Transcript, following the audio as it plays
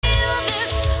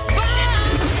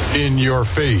In your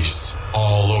face,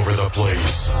 all over the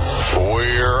place.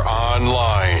 We're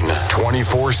online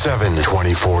 24/7.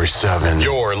 24/7.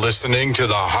 You're listening to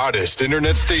the hottest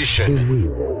internet station. The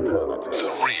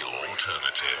real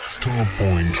alternative.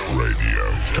 Starpoint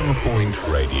Radio. Starpoint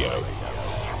Radio.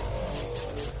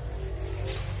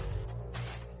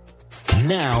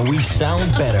 Now we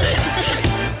sound better.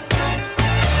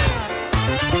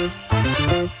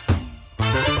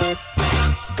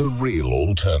 The real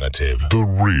alternative. The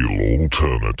real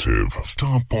alternative.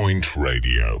 Starpoint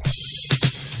Radio.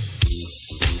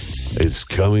 It's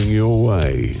coming your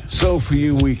way. Soul For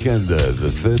You Weekender,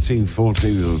 the 13th,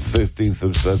 14th and 15th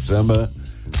of September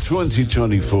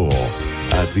 2024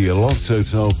 at the Aloft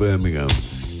Hotel, Birmingham.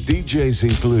 DJs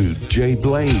include Jay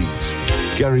Blades,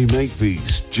 Gary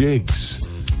Makepeace, Jigs,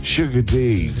 Sugar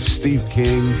D, Steve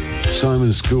King,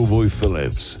 Simon Schoolboy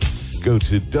Phillips. Go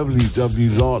to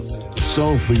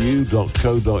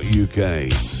www.soulforyou.co.uk.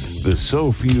 The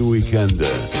Soul For You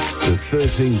Weekender, the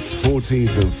 13th,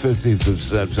 14th and 15th of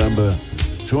September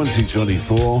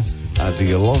 2024 at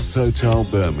the Aloft Hotel,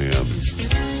 Birmingham.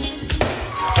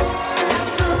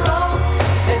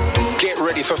 Get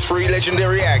ready for 3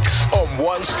 legendary acts on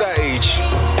one stage.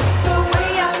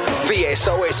 The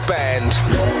SOS Band.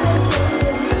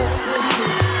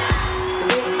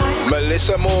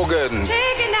 Melissa Morgan.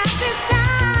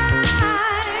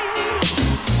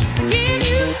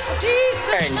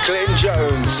 And Glenn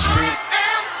Jones.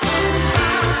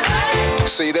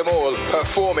 See them all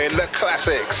performing the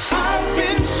classics.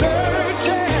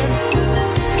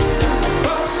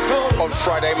 On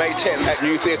Friday, May 10th at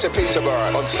New Theatre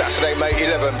Peterborough. On Saturday, May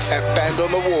 11th at Band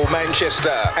on the Wall,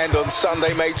 Manchester. And on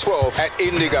Sunday, May 12th at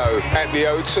Indigo at the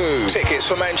O2. Tickets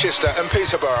for Manchester and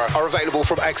Peterborough are available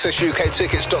from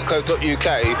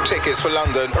accessuktickets.co.uk. Tickets for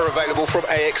London are available from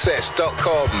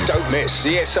axs.com. Don't miss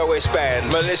the SOS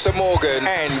Band, Melissa Morgan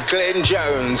and Glenn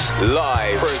Jones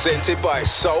live. Presented by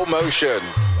Soul Motion.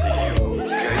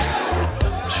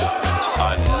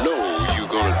 I know you're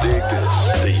gonna dig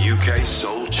this. The UK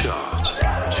Soul Chart.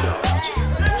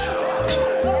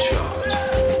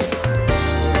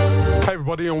 Hey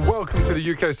everybody, and welcome to the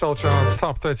UK Soul Charts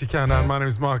Top 30 Countdown. My name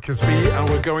is Marcus B, and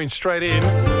we're going straight in,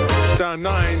 down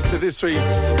 9 to this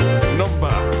week's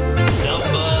number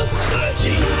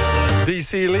 30.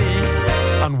 DC Lee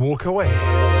and Walk Away.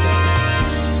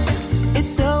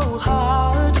 It's so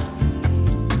hard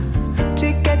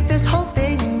to get this whole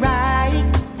thing right.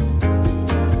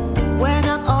 When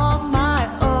I'm on my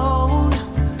own,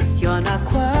 you're not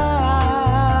quite.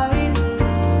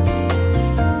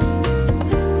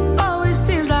 Always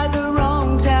seems like the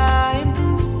wrong time.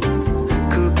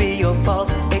 Could be your fault,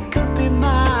 it could be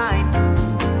mine.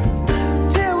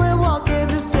 Till we're walking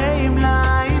the same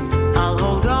line, I'll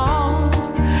hold on,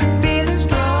 feeling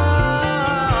strong.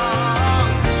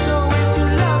 So if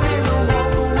you're loving the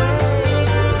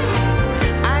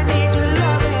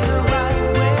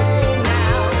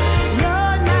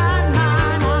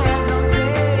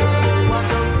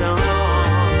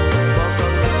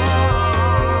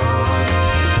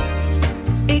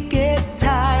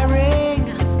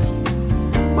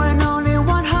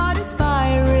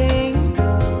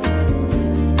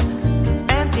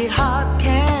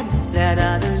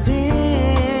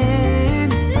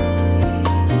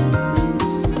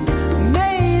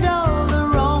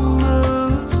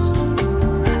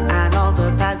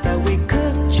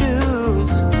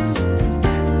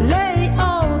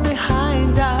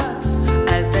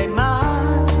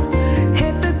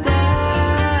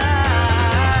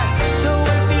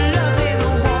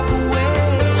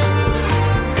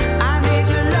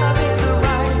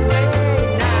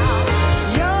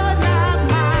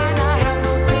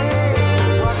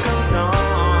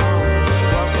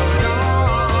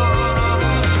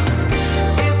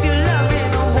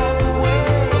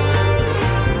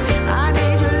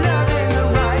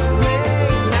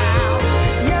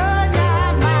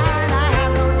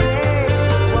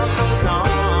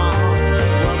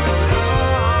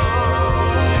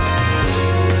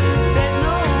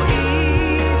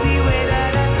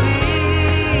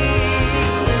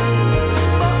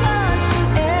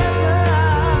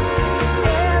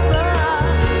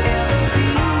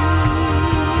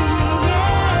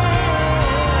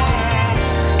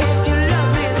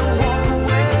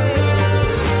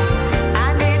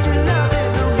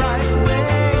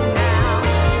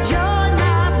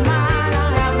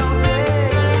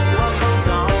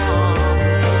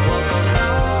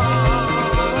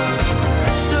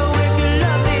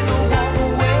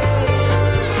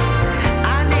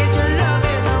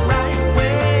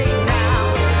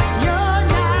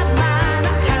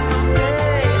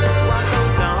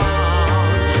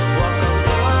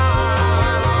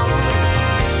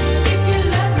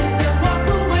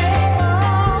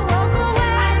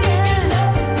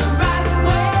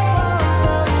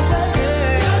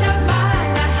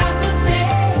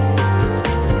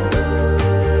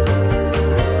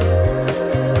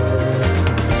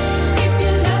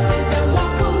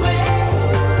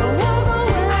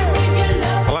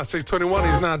last week's 21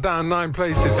 is now down 9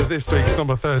 places to this week's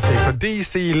number 30 for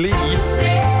DC Lee.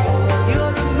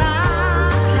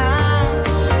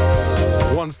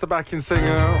 Once the backing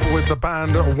singer with the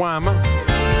band Wham.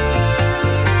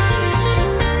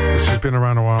 She's been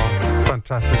around a while.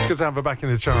 Fantastic. It's good to have her back in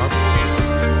the charts.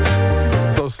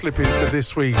 They'll slip into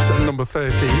this week's number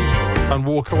 30 and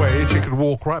walk away. She could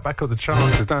walk right back up the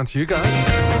charts. It's down to you guys.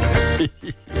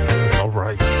 All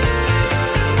right.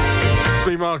 It's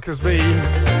me, Marcus B.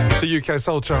 It's the UK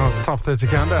Soul Charts Top 30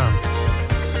 Countdown.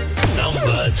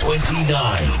 Number 29.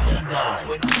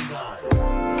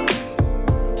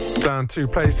 Down 2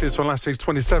 places from last week's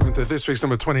 27th to this week's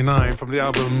number 29 from the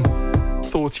album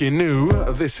Thought You Knew.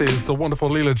 This is the wonderful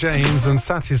Leela James and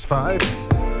Satisfied.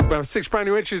 We have 6 brand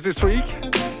new entries this week,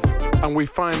 and we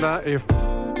find out if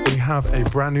we have a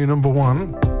brand new number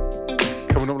 1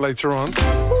 coming up later on,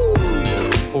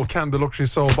 or can the Luxury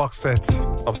Soul box set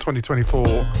of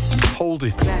 2024 hold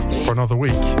it for another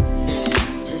week?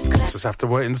 Just have to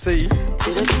wait and see.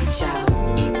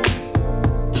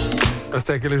 Let's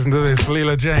take a listen to this.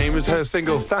 Leela James, her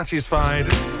single Satisfied,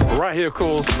 right here, of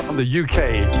course, on the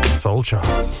UK Soul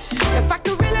Charts. If I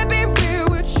could really be real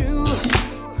with you,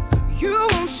 you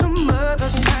want some other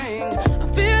thing. I'm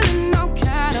feeling all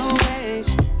kind of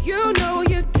ways. You know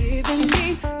you're giving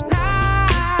me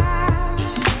life,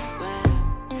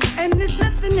 and there's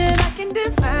nothing that I can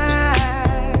define.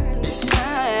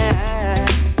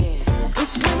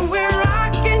 'Cause when we're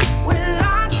rocking, we're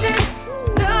locked in.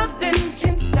 Nothing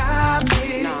can stop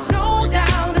it. No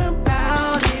doubt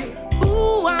about it.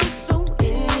 Ooh, I'm so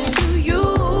into you.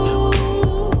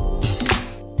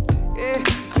 Yeah,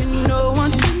 you know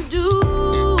what to do.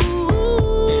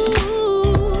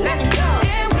 Let's go.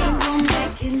 And we gon'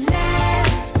 make it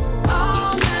last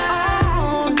all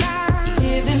night.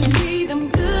 Giving me them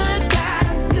good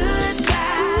vibes, good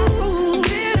vibes.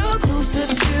 Little closer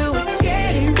till we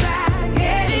get it right,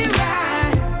 get it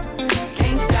right.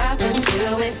 Can't stop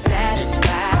until we're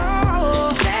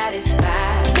satisfied,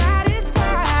 satisfied,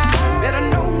 satisfied. Better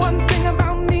know one thing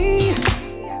about me.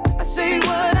 I say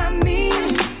what I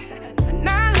mean, and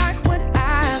I like what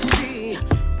I see.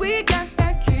 We got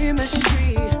that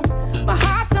chemistry. My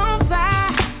heart's on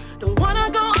fire. Don't wanna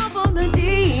go off on the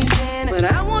deep end, but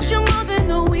I want you more than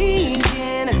the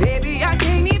weekend. Baby, I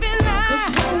can't even lie. 'Cause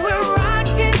when we're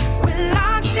rocking, we're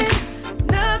locked in.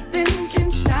 Nothing can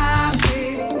stop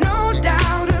it. No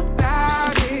doubt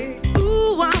about it.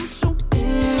 Ooh, I'm so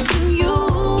into you.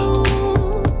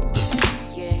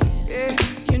 Yeah,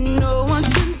 you know what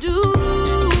to do.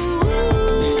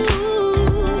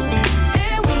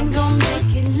 And we gon'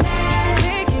 make it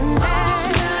last, all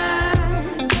night.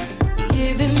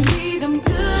 Giving me them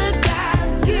good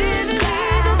vibes, giving me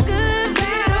those good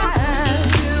vibes.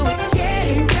 Until we get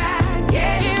it right,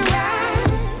 get it right.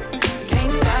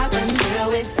 Can't stop until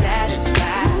we're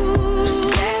satisfied,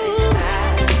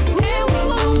 satisfied. And we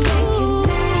gon' make it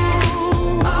last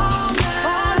all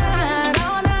night,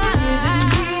 all night. Giving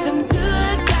me them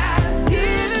good vibes,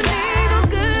 giving me those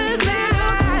good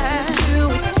vibes. Until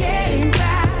we get it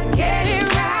right, get it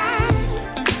right.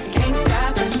 Can't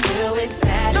stop until we're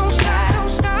satisfied, don't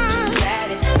stop,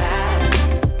 satisfied.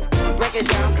 Break it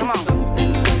down, come on.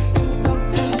 Something, something,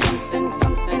 something, something,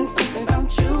 something, something about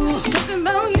you. Something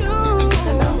about you.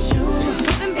 Something about you.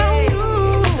 Something about you.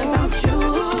 Something about you.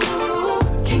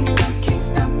 Can't stop, can't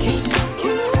stop, can't stop,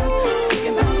 can't stop.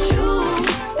 Thinking about you.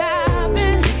 Stop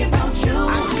it. Thinking about you.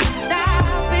 I can't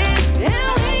stop it.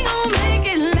 And we gon' make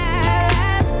it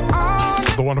last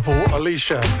all The wonderful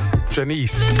Alicia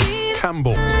Janice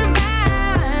Campbell,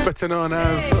 night. better known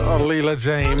as Leela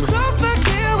James. Closer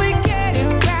till we get it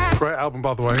right. Great album,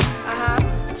 by the way.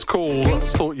 It's called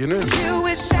Thought You Knew. Till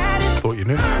we're satisfied, Thought You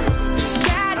Knew.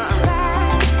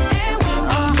 satisfied. And we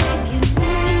gon' make it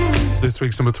last. This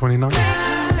week's number 29.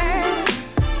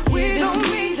 We gon'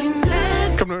 make it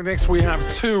last. Coming up next, we have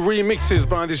 2 remixes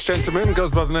by this gentleman.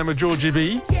 Goes by the name of Georgie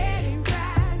B. Get it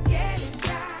right, get it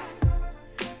right.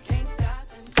 Can't stop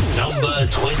until Number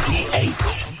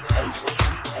 28.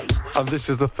 And this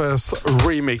is the first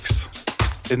remix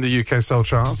in the UK Soul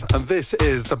Charts. And this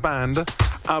is the band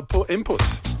Output Input.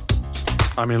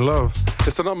 I'm in love.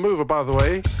 It's a non-mover, by the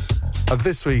way, at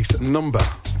this week's number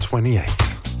 28.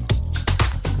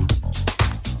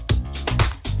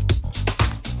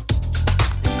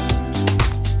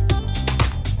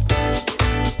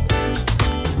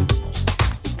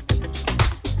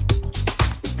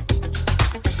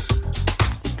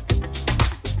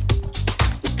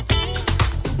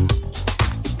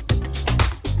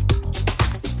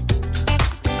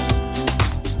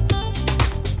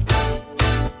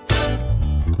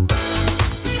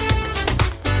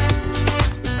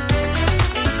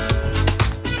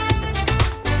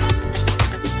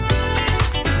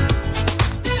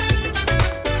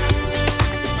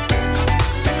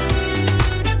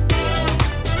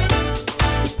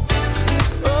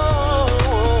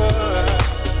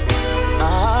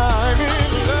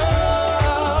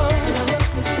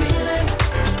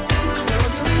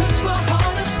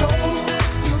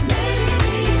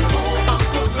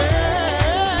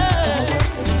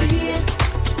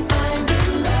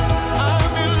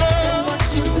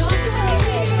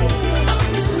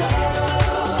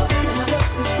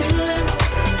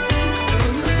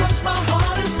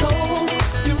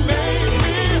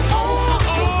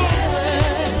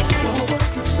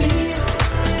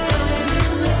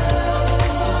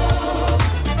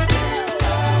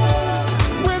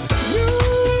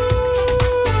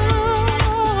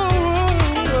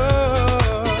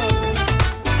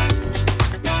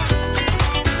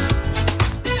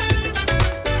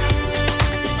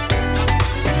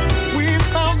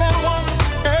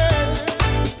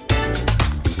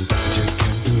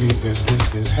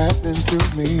 to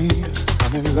me.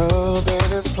 I'm in love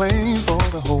and it's plain for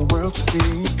the whole world to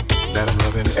see that I'm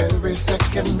loving every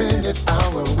second, minute,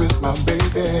 hour with my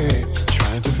baby.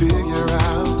 Trying to figure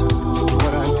out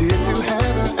what I did to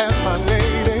have her as my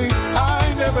lady.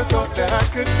 I never thought that I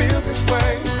could feel this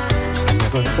way. I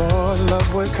never thought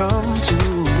love would come to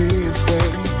me and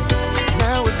stay.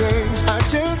 Nowadays, I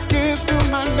just get through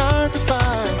my 9 to 5. I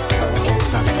can't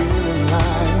stop feeling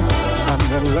like I'm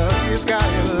the luckiest guy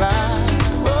in life.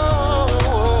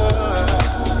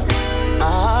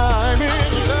 I'm in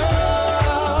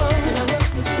love. And I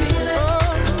love this feeling. Oh,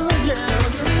 yeah.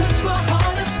 You touch my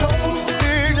heart and soul.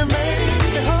 Did you make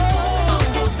me whole? I'm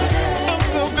so glad. I'm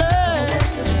so glad. I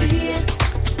can see it.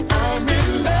 I'm in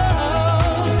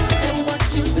love. And what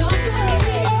you've done to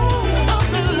me.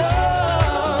 I'm in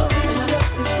love. And I love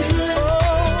this feeling.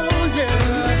 Oh, yeah.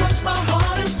 You touch my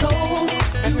heart and soul.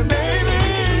 And you made me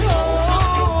whole. I'm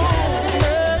so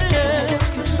glad. Yeah, I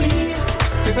can see it.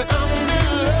 say that I'm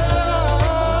in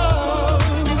love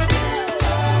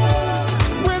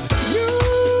with you.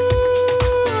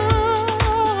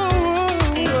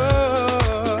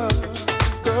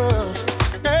 Girl,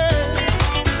 yeah.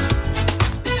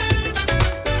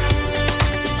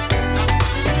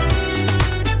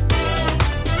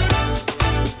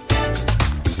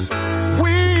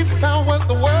 We've found what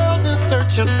the world is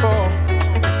searching for.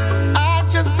 I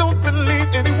just don't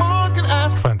believe anyone can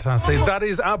ask for. Fantastic. That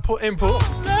is Output Input.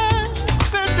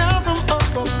 Sent down from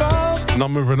up above.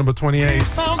 Non-mover number 28.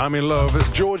 I'm in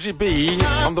love. Georgie B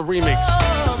on the remix.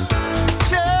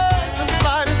 Just the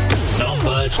slightest.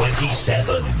 Number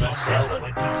 27.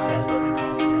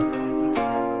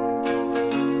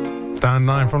 Down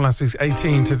 9 from last week's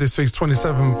 18 to this week's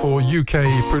 27 for UK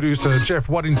producer Jeff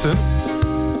Waddington,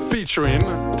 featuring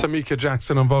Tamika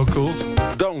Jackson on vocals.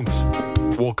 Don't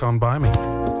Walk On By Me.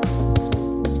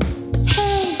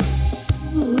 Hey,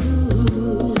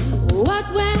 ooh, what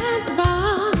went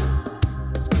wrong?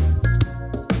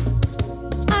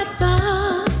 I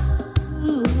thought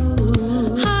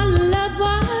our love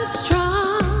was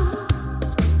strong.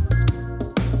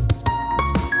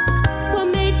 What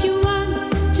made you want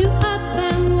to up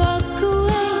and walk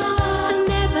away? I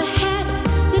never had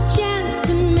the chance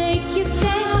to make you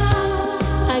stay.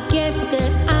 I guess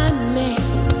that I may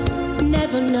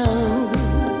never know.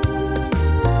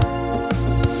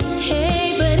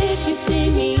 Hey, but if you see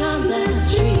me on the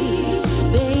street,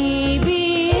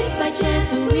 baby, if by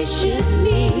chance we should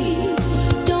meet,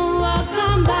 don't walk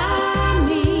on by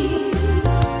me.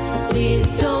 Please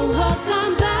don't walk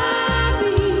on by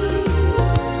me.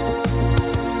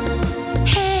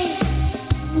 Hey,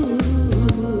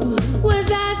 ooh,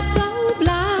 was I so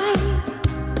blind?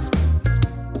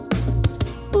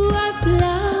 Was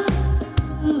love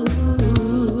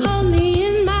only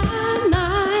in my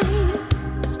mind?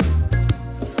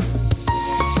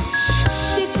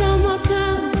 Did someone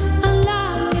come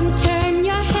along and turn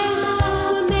your head?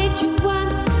 What made you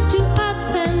want to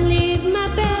up and leave my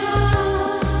bed?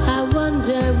 I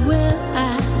wonder, will I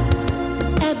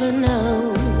ever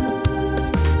know?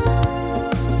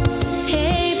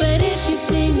 Hey, but if you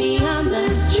see me on the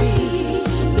street,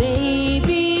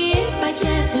 baby, if by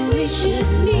chance we should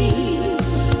meet,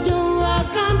 don't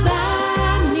walk on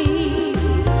by me.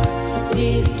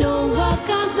 Please don't walk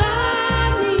on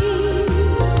by me.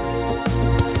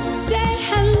 Say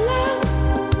hello.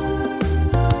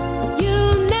 You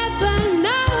never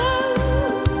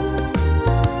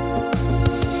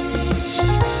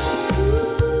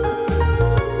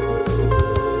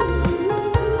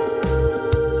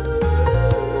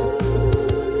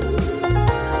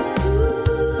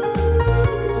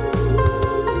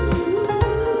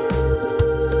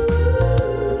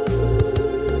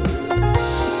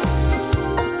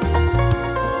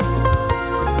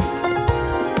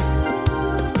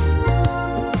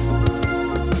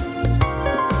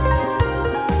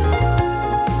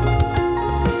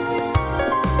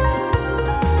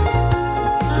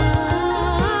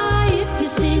if you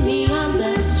see me on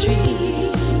the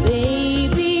street,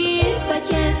 baby, if by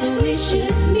chance we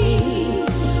should meet,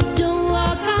 don't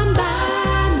walk on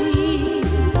by me.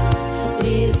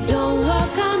 Please don't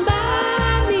walk on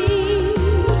by me.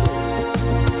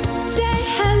 Say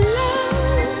hello.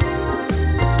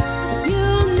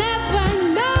 You'll never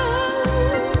know.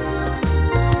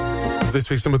 This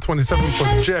week's number 27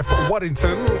 for Jeff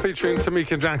Waddington, featuring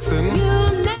Tamika Jackson.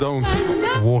 You'll never Don't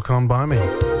know. Walk On By Me.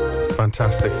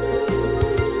 Fantastic.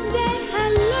 Say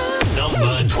hello.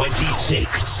 Number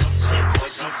 26.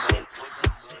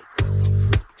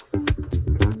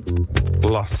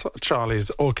 Los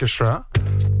Charlie's Orchestra,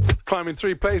 climbing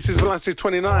 3 places for last week's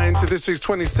 29 to this week's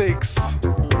 26.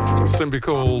 Simply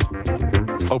called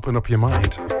Open Up Your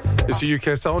Mind. It's the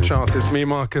UK Soul Chart. It's me,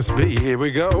 Marcus B. Here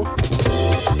we go.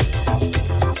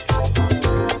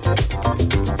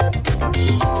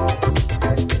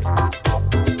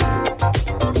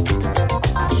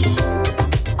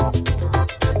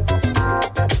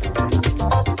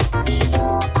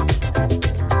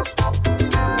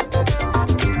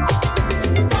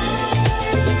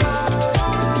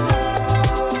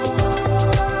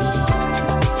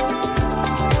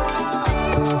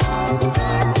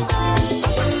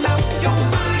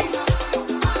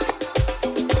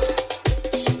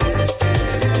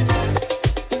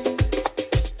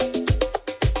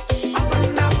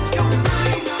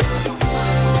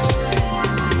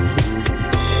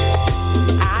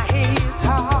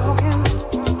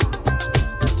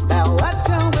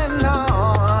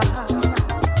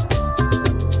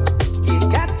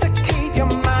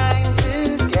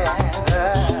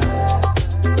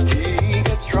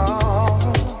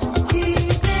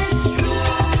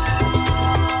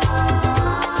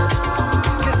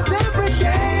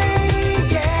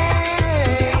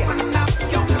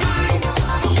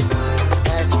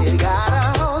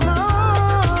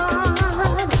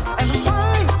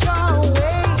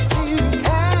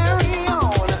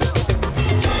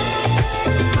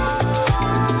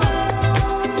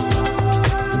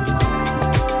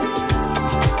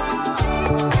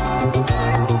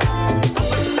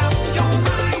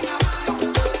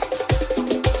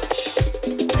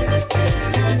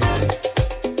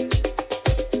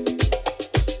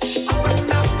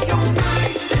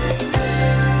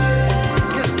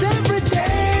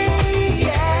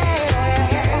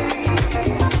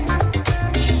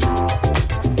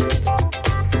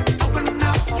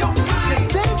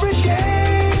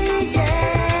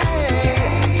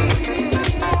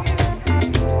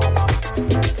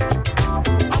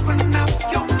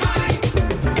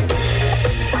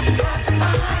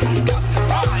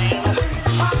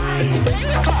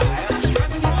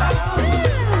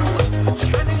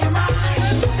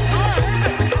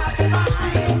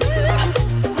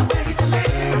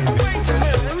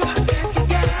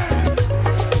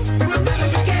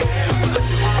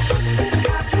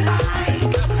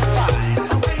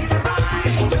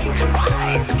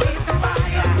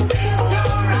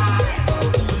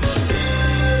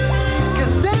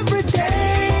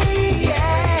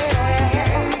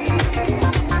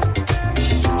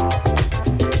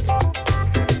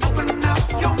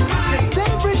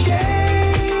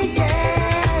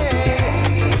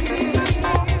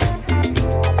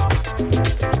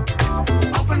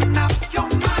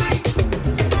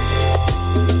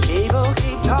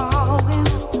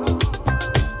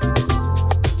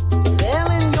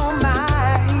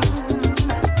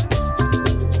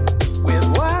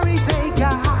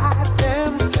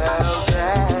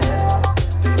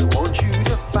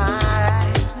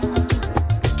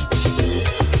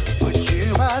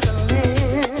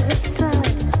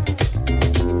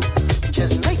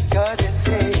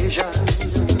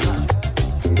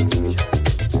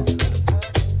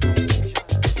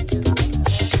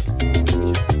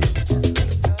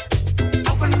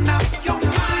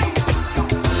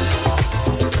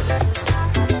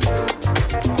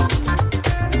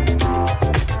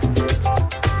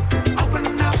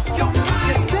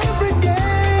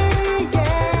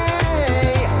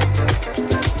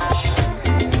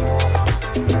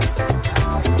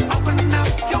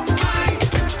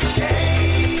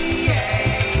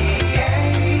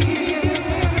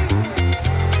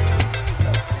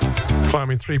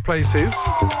 Climbing 3 places.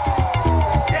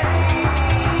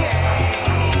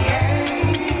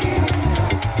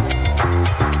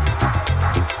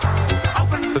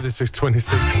 So this is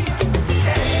 26.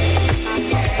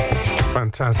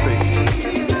 Fantastic.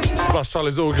 Plus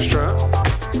Charlie's Orchestra.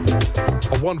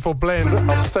 A wonderful blend of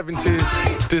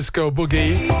 70s disco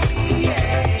boogie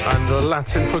and the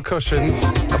Latin percussions.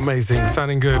 Amazing,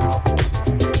 sounding good.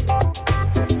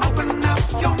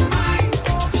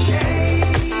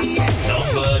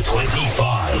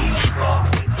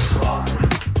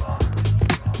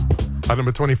 At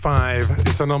number 25,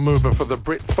 it's a non-mover for the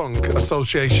Brit Funk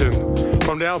Association.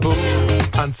 From the album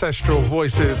Ancestral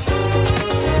Voices,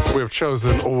 we've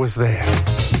chosen Always There.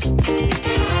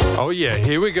 Oh yeah,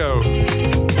 here we go.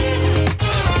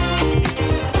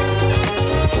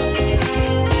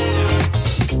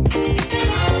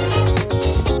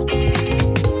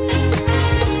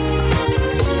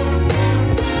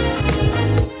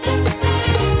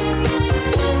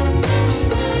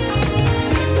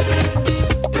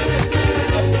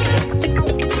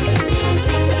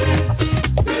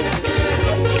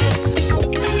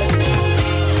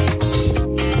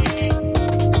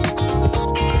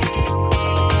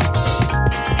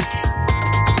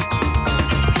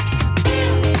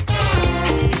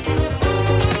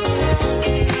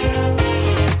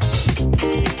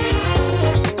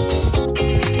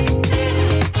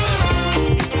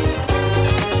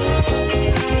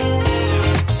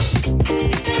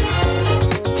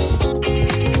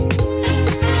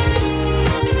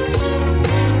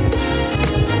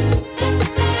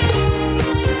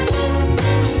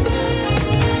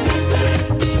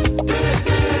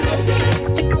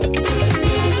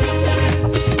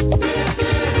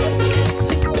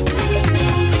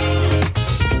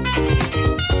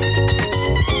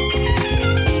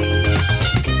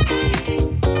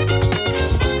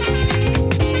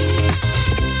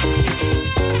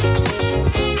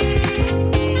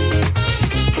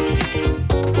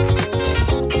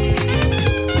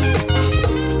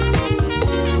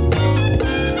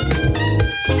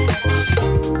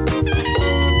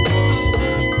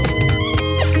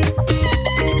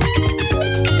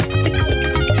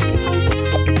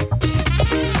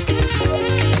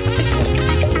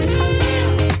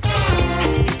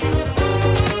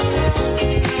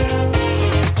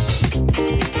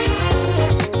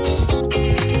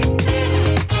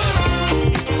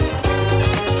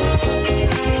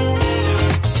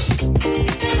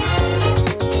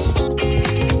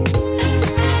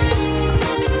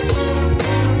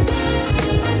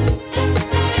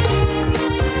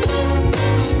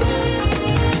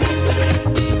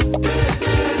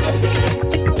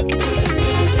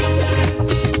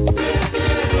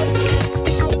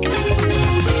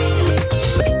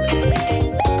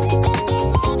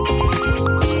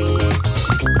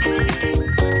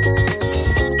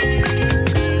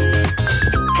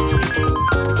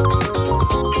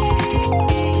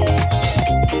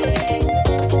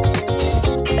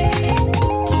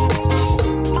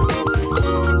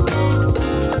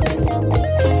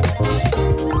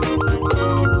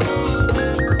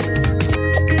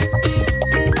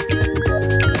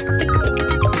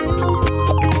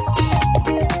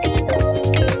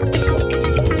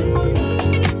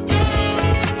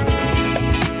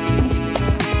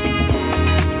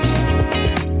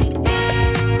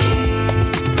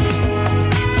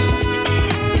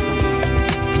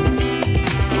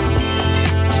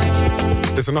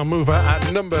 It's a non-mover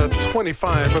at number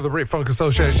 25 for the Brit Funk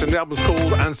Association. The album's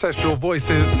called Ancestral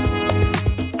Voices.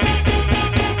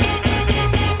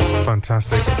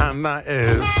 Fantastic. And that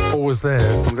is Always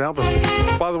There from the album.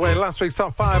 By the way, last week's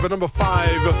top 5 at number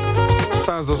 5,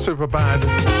 Sounds of Superbad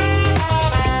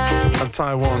and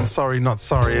Taiwan, Sorry Not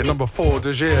Sorry. At number 4,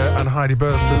 Dejir and Heidi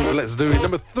Burson's Let's Do It.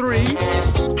 Number 3,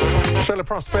 Sheila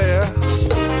Prosper,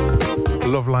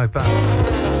 Love Like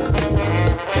That.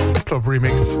 Club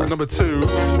Remix. At number 2,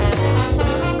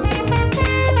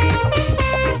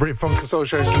 Brit Funk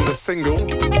Association, the single,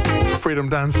 Freedom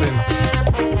Dancing.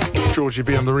 Georgie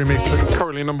B on the remix.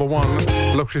 Currently number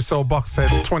 1, Luxury Soul Box Set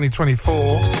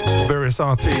 2024. Various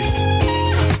artists.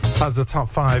 Has the top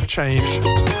 5 changed?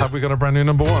 Have we got a brand new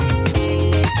number 1?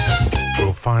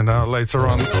 We'll find out later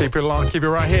on. Keep it locked, keep it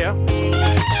right here.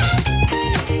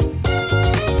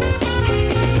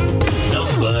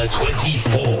 Number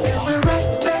 24.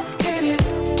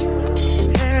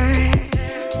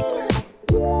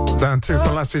 Down 2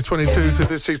 from last week's 22 to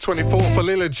this week's 24 for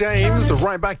Lila James.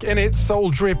 Right back in it, Soul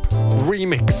Drip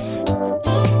remix.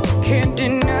 Can't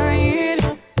deny it.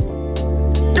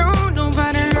 Don't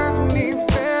nobody love me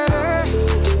better.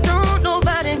 Don't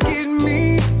nobody get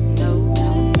me.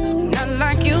 Not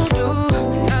like you do.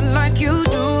 Not like you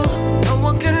do. No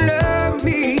one can love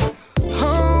me.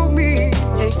 Hold me.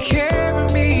 Take care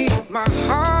of me. My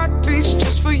heart beats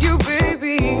just for you,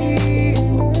 baby.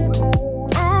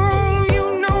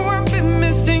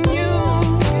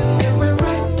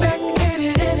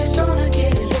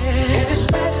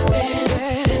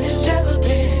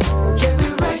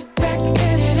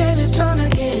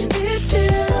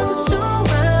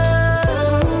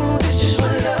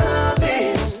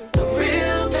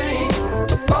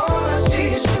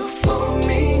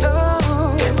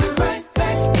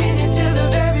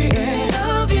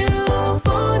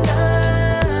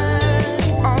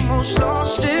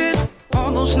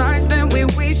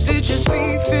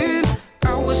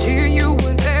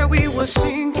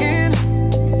 Sinking,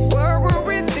 what were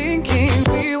we thinking?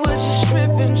 We were just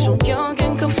tripping, so young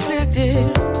and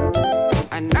conflicted.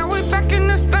 And now we're back in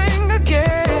this thing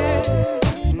again.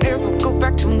 Never go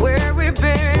back to where we've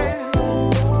been.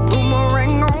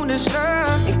 Boomerang on this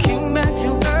love, it came back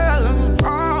to us.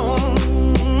 Oh,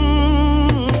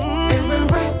 and we're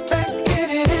right back in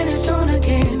it, and it's on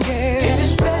again. Yeah, and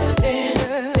it's better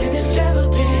than it's ever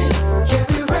been. Yeah,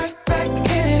 we're right back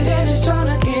in it, and it's on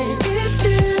again. It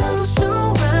feels so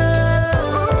right.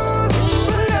 Oh, this is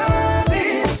what love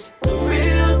is, the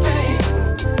real thing.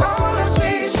 All I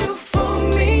see is you for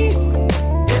me,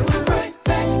 and we're right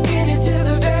back in it till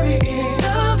the very end.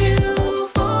 Love you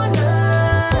for life.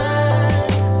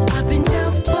 I've been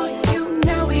down for you,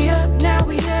 now we up, now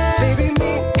we up. Baby,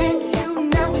 me and you,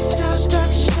 now we stuck.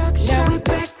 Now we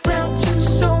back round to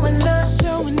so in love.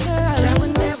 That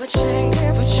would never change,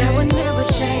 that would never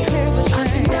change.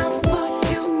 I've been down for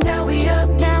you, now we up,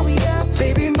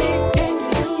 baby, me and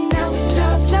you, now we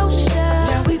stuck.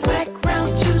 Now we back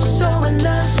round to so in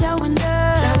love. That would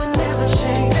never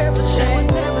change, that would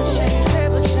never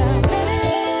change.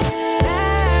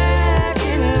 Back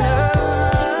in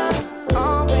love,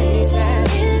 oh baby, back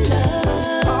in love,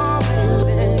 oh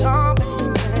baby, oh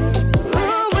baby,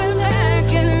 oh we're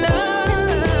back in love.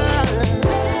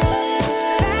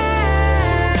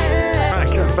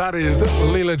 That is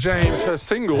Lila James, her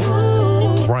single,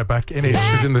 Right Back in It.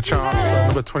 She's in the charts at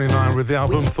number 29 with the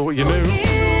album Thought You Knew.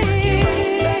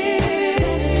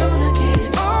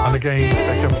 And again,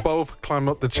 they can both climb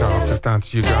up the charts. It's down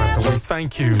to you guys. And we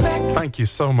thank you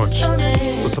so much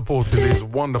for supporting these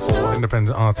wonderful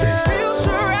independent artists.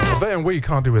 They and we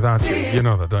can't do without you. You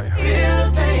know that, don't you?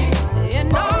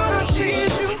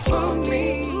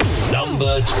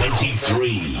 Number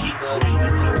 23.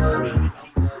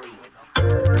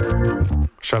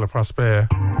 Sheila Prosper.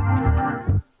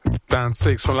 Down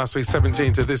 6 from last week's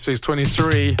 17 to this week's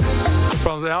 23.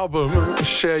 From the album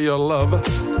Share Your Love.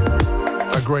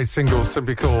 A great single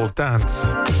simply called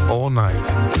Dance All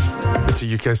Night. It's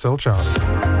the UK Soul Charts.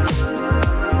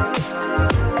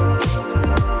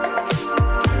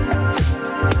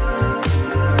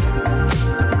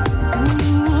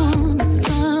 The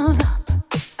sun's up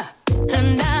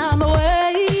and I'm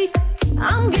awake.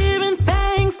 I'm giving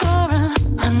thanks for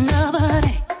another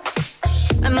day,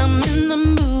 and I'm in the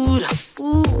mood,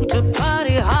 to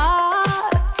party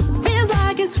hard. Feels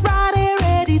like it's Friday,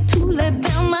 ready to let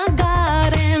down my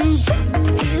guard and just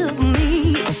give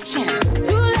me a chance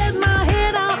to let my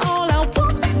head out. All I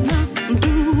wanna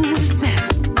do is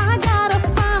dance. I gotta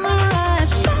find the right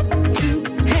spot to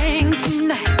hang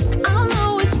tonight. I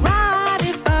know it's right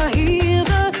if I hear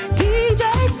the DJ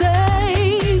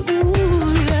say,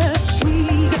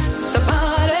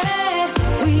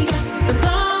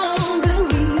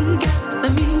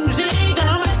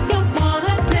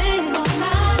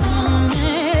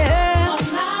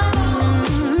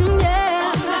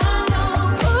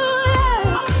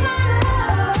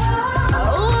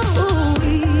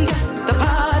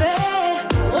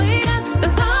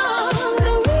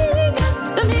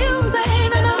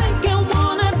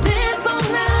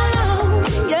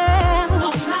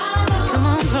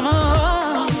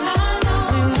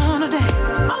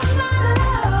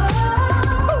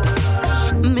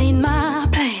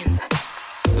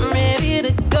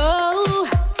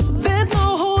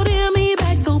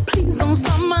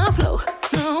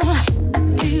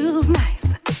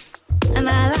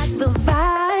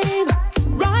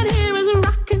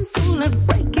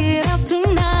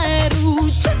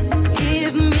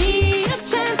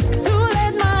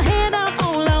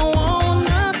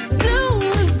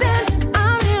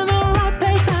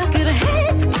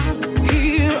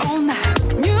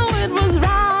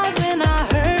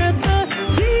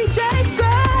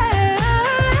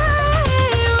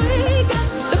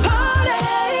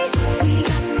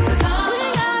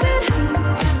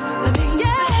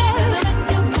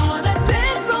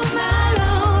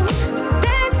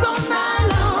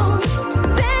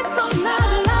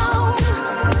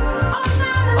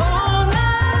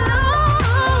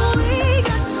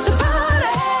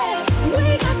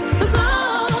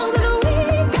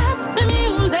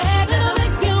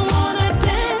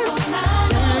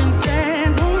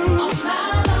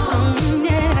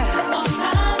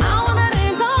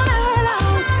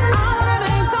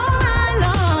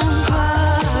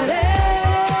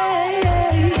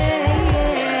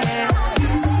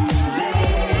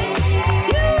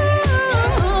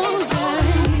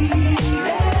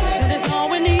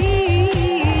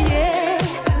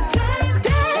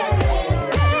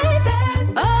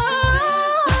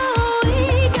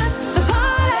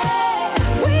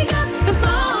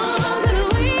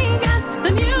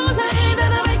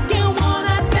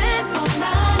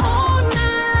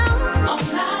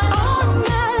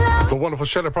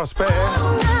 wonderful Shella Prosper,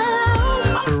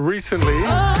 who recently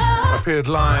appeared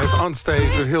live on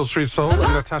stage with Hill Street Soul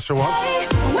and Natasha Watts.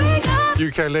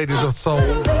 UK Ladies of Soul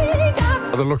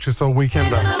at the Luxury Soul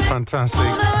Weekender. Fantastic.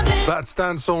 That's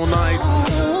Dance All Night.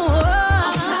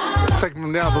 Taken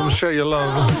from the album Share Your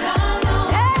Love.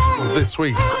 This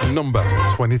week's number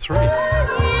 23.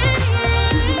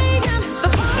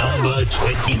 Number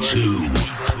 22.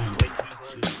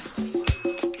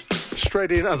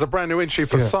 Straight in as a brand new entry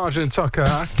for Sergeant Tucker.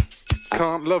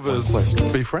 Can't lovers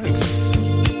be friends?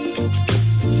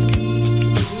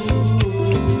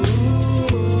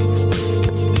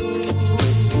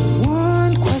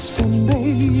 One question,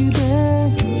 baby.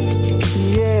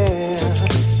 Yeah.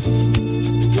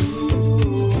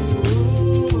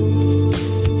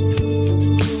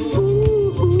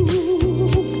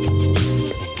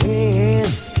 When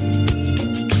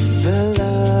the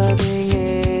loving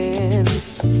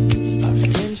ends, our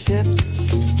friendships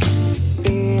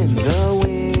in the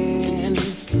wind,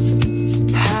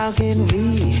 how can we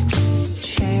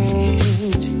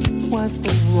change what went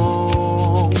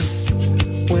wrong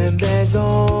when they're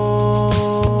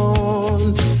gone?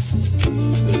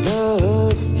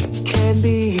 Love can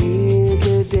be here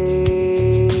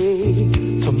today,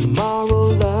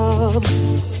 tomorrow love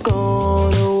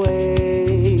gone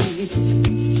away.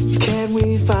 Can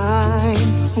we find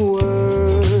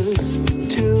words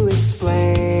to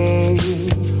explain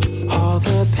all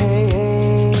the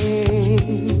pain?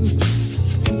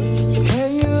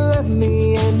 Can you love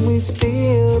me and we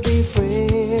still be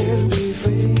friends?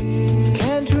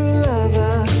 Can true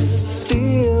lovers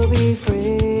still be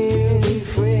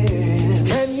friends?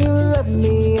 Can you love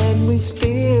me and we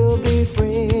still be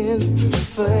friends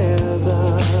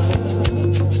forever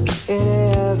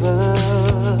and ever?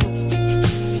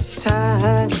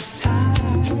 Time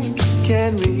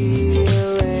can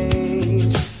rearrange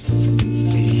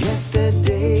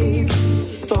yesterday's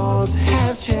thoughts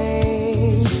have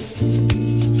changed.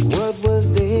 What was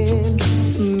then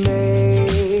may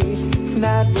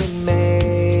not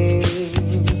remain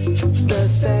the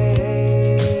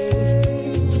same.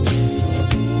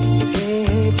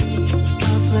 Take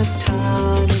a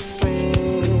platonic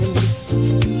friend,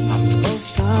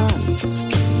 emotions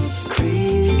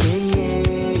creeping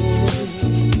in.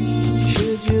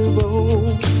 Should you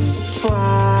both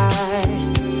try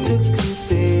to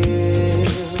conceal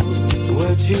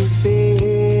what you feel?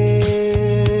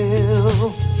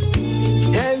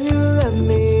 Can you love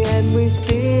me and we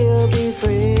still be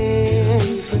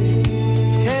friends?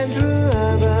 Can true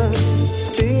lovers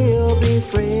still be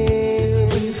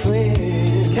friends?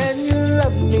 Can you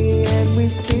love me and we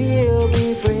still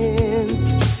be friends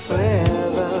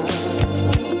forever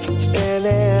and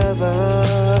ever?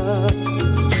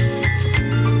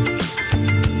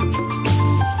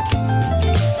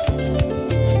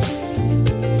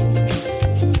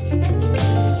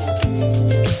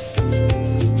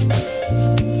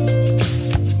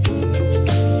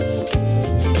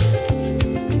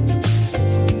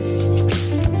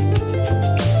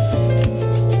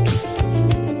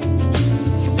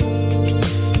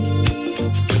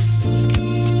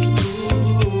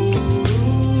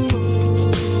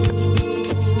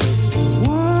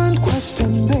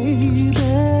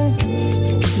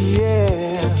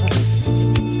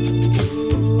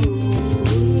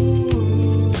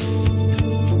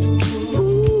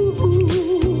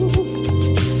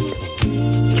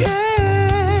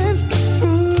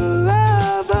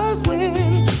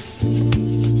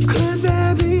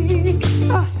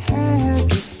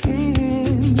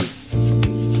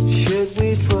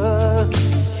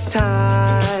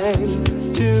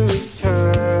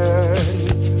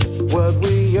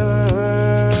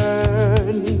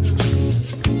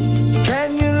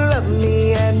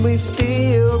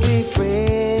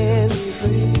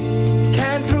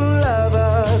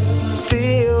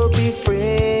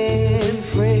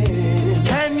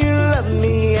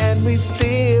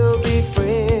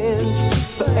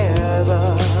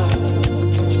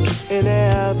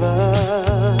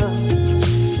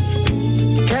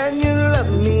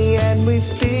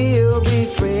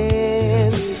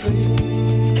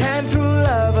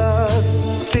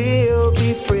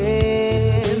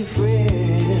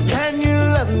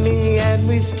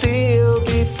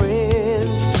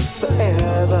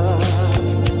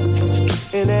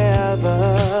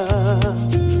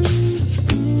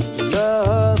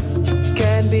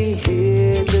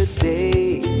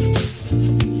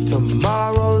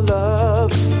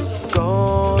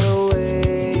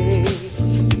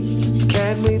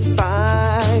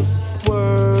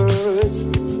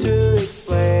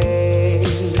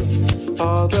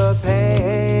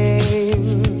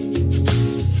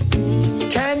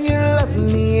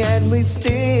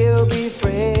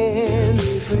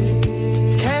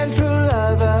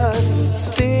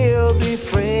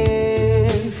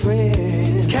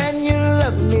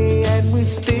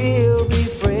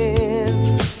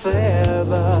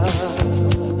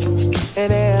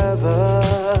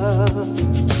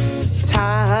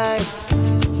 time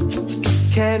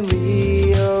can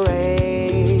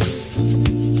rearrange.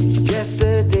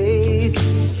 Yesterday's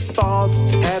thoughts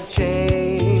have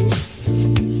changed.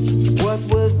 What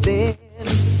was then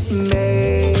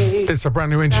made It's a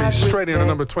brand new entry, straight in at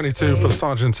number 22 for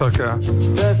Sergeant Tucker.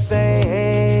 the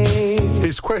same.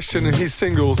 His question in his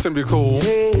single simply called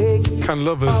Can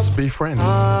Lovers Be Friends?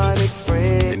 Heartache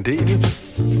friend. Indeed.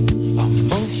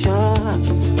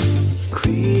 Emotions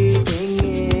creeping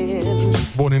in.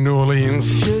 Born in New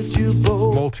Orleans, Should you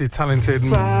both multi-talented,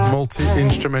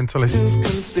 multi-instrumentalist.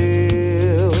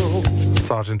 conceal?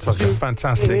 Sergeant Tucker,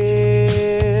 fantastic.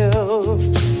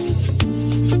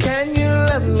 Can you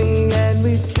love me and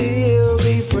we still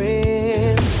be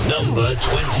friends? Number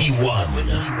 21.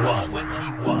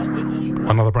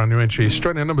 Another brand new entry,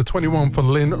 straight in at number 21 for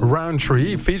Lynn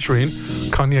Roundtree, featuring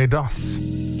Kanye Das.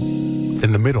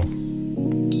 In the Middle.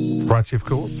 Variety, of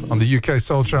course, on the UK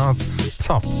Soul Charts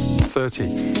Top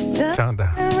 30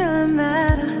 Countdown. Doesn't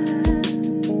matter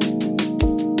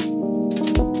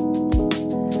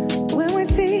when we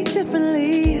see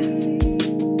differently.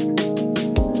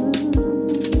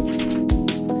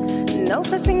 No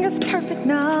such thing as perfect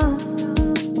now.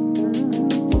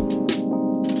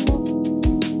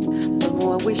 But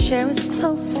what we share is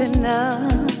close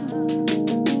enough.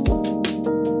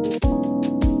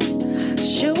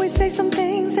 Should we say some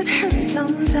things that hurt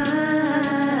sometimes?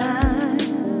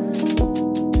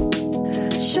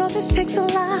 Sure, this takes a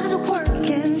lot of work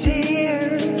and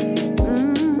tears.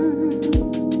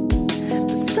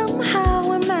 But somehow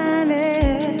we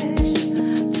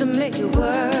managed to make it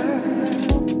work.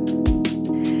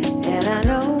 And I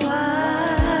know why.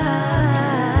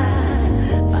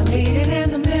 By meeting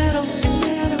in the middle.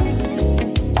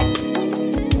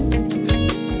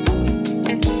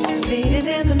 Meeting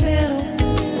in the middle.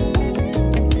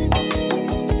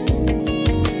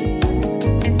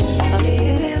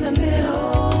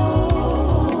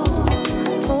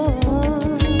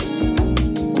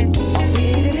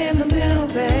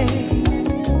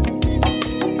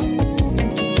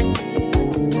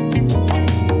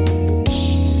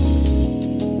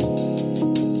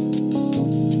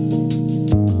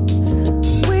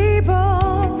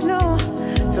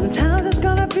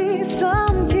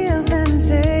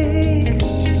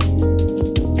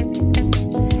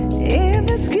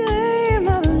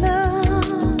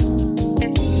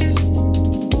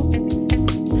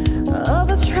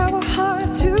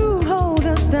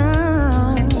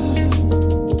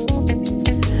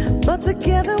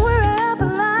 Together we're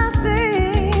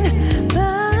everlasting.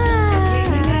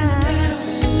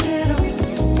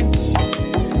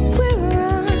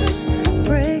 We're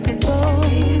unbreakable.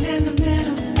 Meeting in the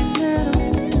middle.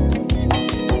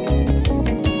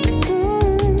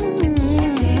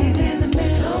 Meeting in the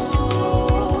middle.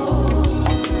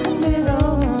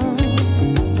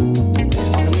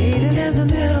 Meeting in the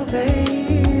middle, baby.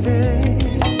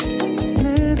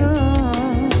 Middle.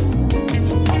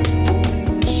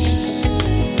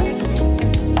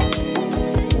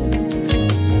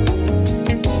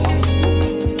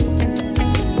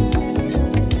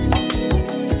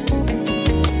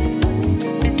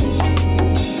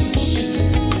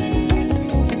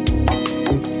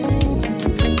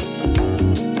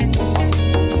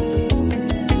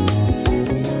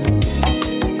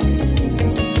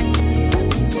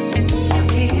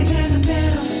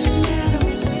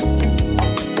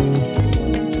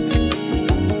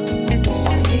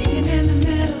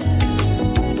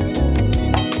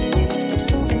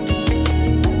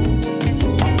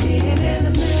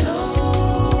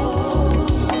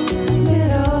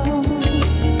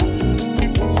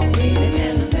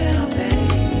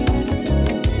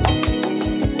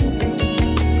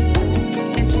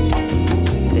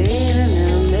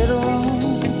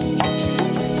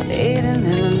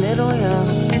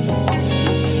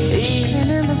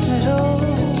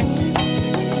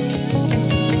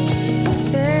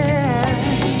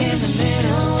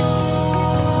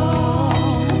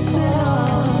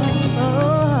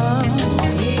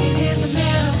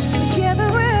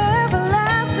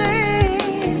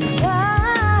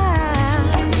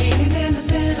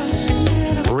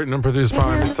 And produced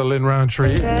by Mr. Lynn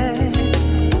Roundtree.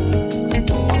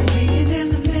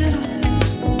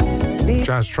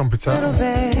 Jazz trumpeter.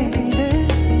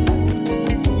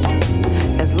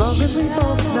 As long as we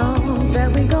both know that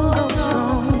we gon' go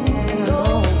strong.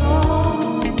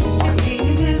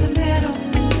 Meeting in the middle.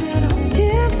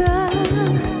 In the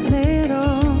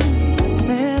middle.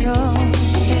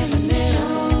 In the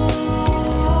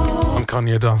middle. And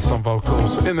Kanye Das on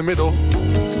vocals. In the Middle.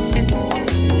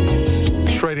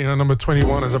 Straight in at number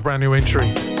 21 as a brand new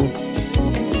entry.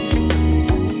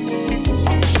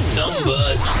 Number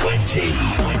 20.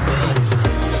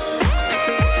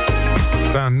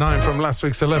 Down 9 from last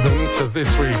week's 11 to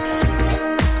this week's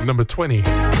number 20.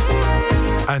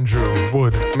 Andrew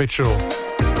Wood Mitchell.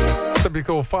 Simply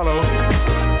called Follow.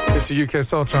 It's the UK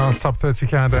Soul Charts Top 30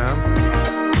 Countdown.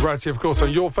 Right here, of course,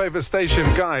 on your favourite station.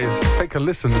 Guys, take a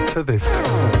listen to this.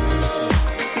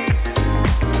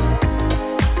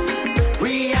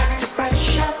 React to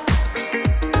pressure.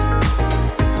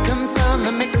 Confirm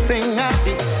the mixing of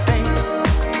its state.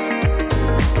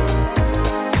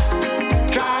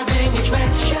 Driving each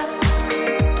measure.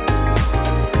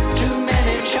 Too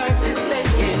many choices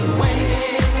laying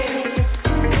waste.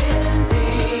 In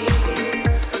these,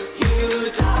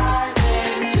 you dive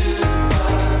into the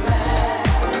mess.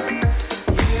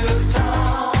 You've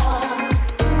torn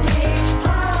each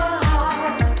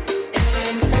part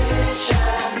in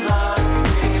vision must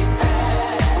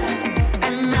repent.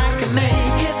 And I can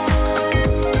make it.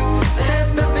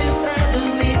 There's nothing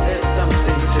suddenly, there's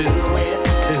something to it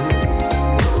too.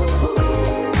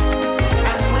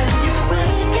 And when you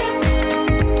break it,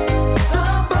 the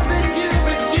bother you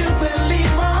if you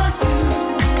believe on you.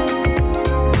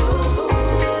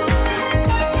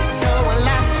 So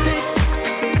elastic,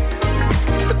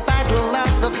 the battle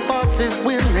of the forces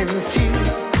will ensue.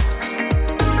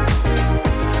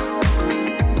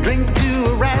 Drink to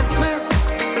Erasmus,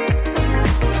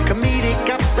 comedic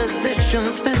opposition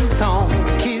spins on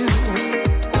cue.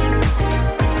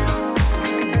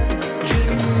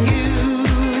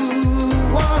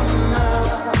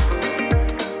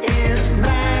 Is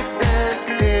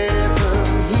magnetism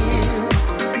here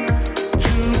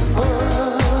to pull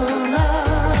along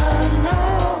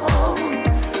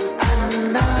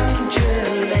an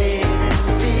undulating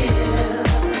sphere?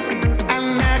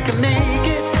 And I can make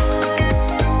it.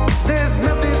 There's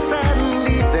nothing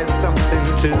suddenly, there's something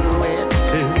to it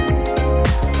too.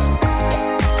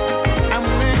 And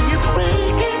when you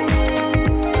break it,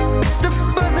 the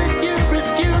further you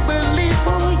risk, you believe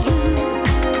for you.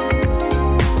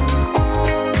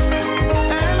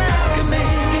 And I can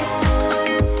make it.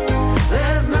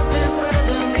 There's nothing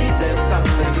suddenly, there's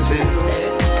something to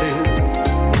it too.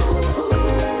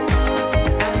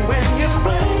 And when you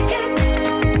break it,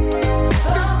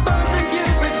 the further you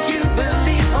risk, you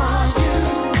believe on you.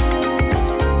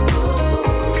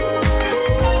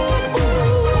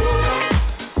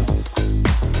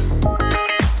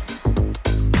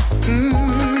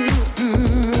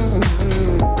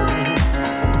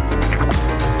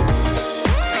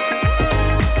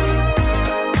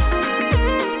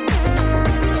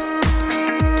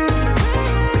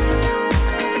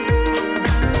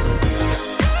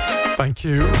 Thank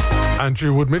you,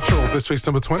 Andrew Wood Mitchell. This week's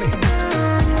number 20.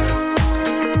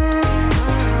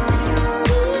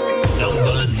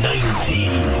 Number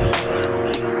 19.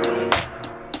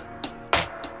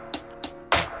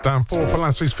 Down 4 for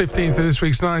last week's 15th to this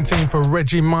week's 19 for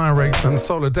Reggie Myrex and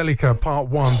Solidelica Part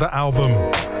 1, the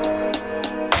album.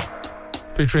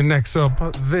 Featuring next up,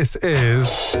 this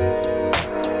is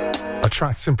a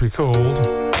track simply called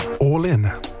All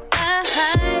In. I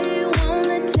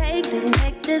wanna take this,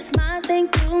 make this my thing,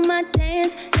 do my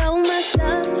dance, show my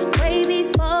stuff, way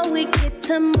before we get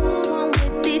to move on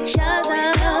with each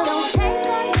other. Don't take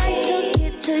all night to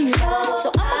get to you,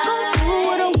 so I'ma go do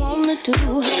what I wanna do.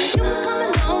 You can come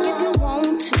along if you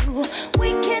want to. We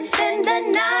can spend the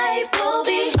night, we'll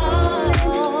be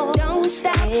all. Don't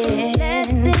stop, let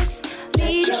this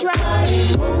beat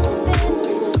right,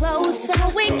 moving closer.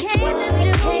 We can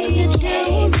do you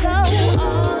do so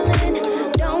all in.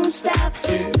 Don't stop,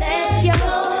 let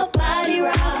your body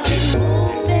rock,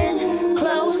 moving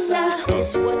closer.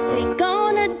 It's what we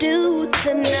gonna do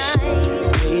tonight.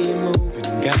 Way you're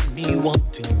moving got me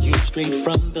wanting you straight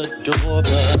from the door,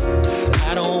 but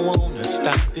I don't wanna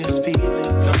stop this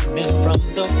feeling coming from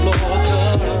the floor.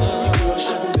 Girl,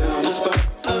 shut down the spot.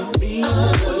 Me and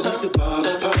the boys make the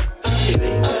bottles pop. It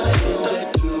ain't gonna end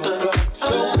at 2 o'clock.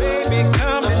 So baby,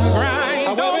 come and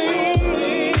grind on me.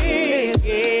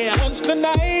 Yeah. Once the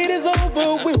night is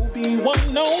over, we'll be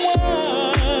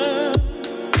one-on-one.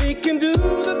 We can do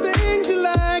the things you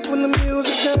like when the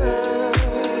music's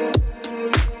done.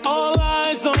 All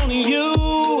eyes on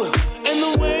you and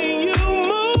the way you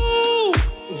move.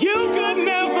 You could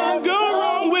never go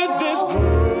wrong with this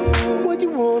groove. What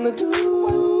you wanna do?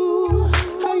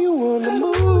 How you wanna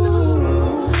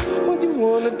move? What you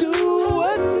wanna do?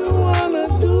 What you wanna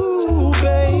do,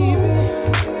 baby?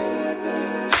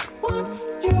 What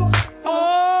you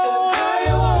oh, how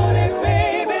you want it,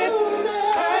 baby?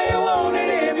 How you want it?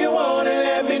 If you want it,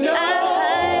 let me know. I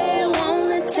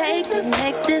wanna take this,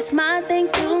 make this my thing,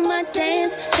 do my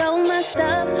dance, show my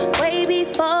stuff, way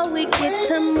before we get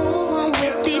to move on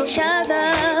with each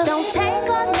other.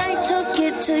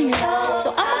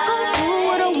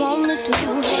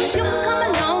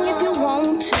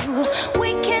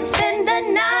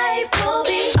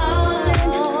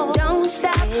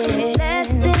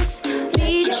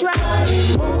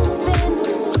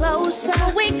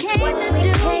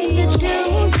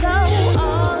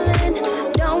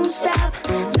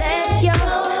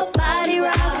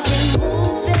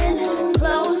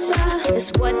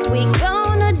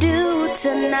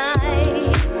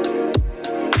 night.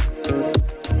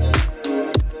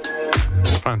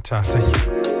 Fantastic.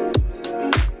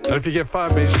 And if you get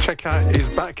 5 minutes, check out his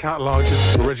back catalogue,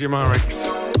 Reggie Marix.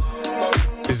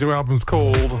 His new album's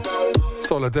called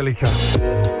Soladelica,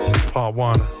 Part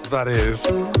 1. That is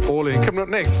all in. Coming up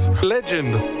next,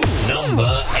 Legend.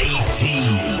 Number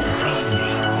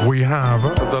 18. We have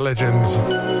the Legends.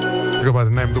 They go by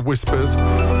the name The Whispers.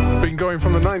 Been going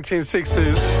from the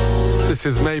 1960s. This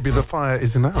is Maybe the Fire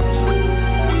Isn't Out.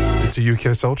 It's a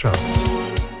UK Soul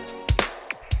Charts.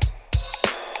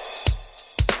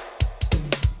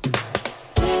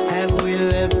 Have we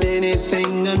left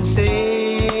anything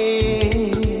unsaid?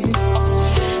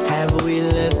 Have we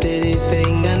left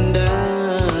anything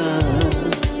undone?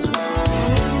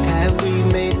 Have we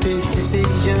made this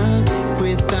decision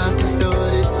without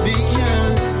distorted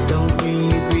vision? Don't we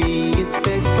agree it's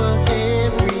best for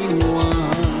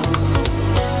everyone?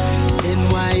 Then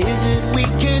why is it we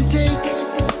can't take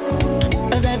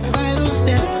that final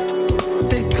step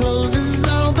that closes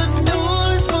all the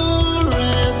doors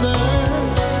forever?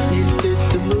 If it's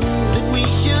the move that we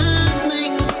should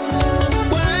make,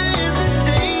 why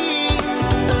hesitate?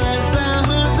 Let's our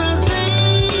hearts are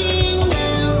saying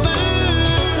never.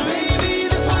 Maybe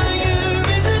the fire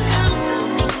isn't out.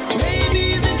 Maybe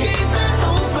the gate's not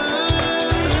over.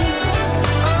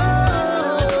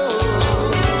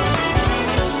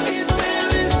 If there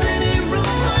is any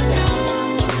room for doubt,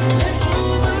 let's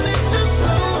move a little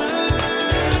slower.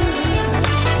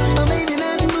 Or maybe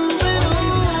not move at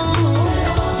all.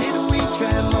 Did we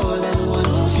try more than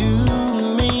once to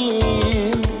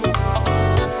mend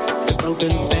the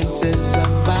broken fences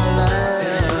of our love?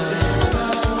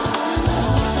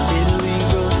 Did we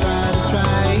grow tired of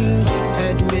trying?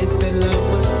 Admit that love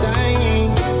was dying.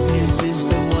 Is this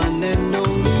the one and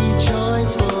only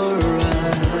choice for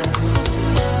us?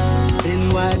 Then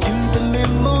why do the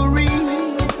memory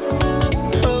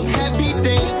of happy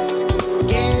days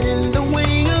get in the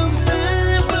way of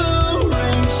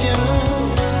separation?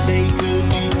 They could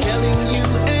be telling you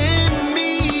and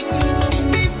me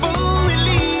before we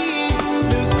leave.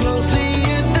 Look closely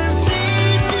at the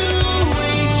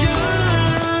situation.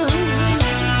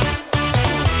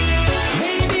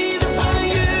 Maybe the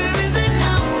fire isn't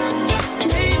out.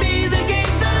 Maybe the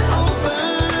game's not over.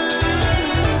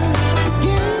 The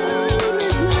game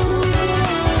is not over.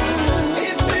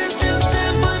 If there's still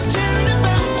time for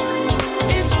turnabout,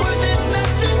 it's worth it not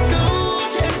to go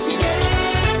just yet.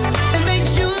 And make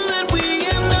sure that we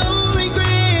have no regret.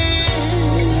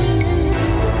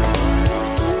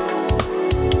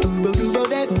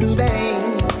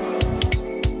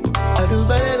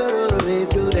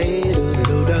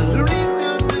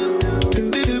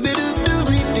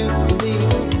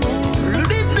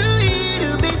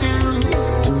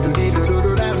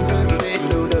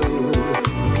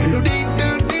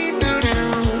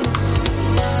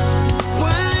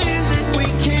 Why is it we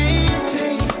can't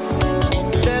take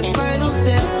that final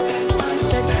step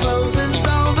that closes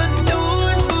all the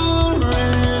doors forever?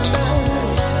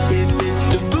 If it's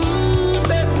the move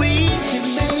that we should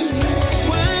make,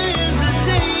 why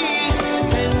hesitate?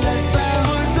 Since our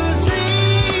hearts are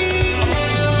saying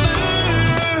never.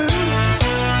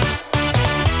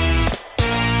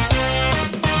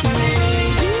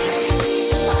 We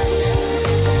gotta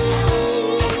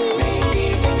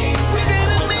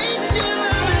make sure that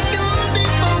it's gone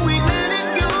before we let it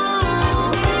go.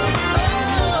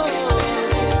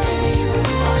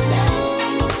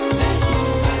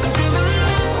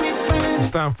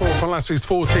 It's down 4 from last week's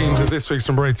 14 to this week's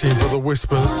number 18 for The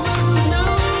Whispers.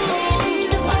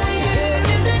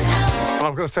 And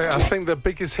I've got to say, I think the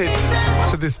biggest hit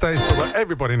to this day, so that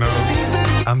everybody knows,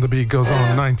 And the Beat Goes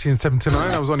On,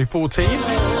 1979. I was only 14,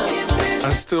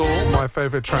 and still my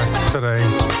favourite track today.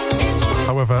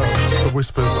 However, The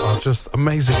Whispers are just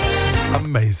amazing.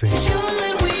 Amazing.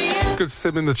 Good to see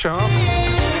them in the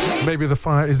charts. Maybe the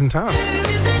fire isn't out.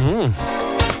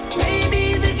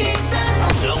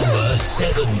 Number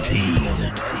 17.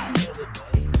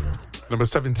 Number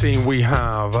 17, we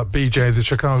have BJ, the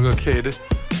Chicago Kid,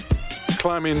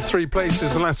 climbing 3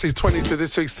 places in last week's 20 to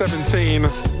this week's 17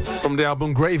 from the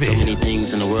album Gravy. So many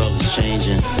things in the world is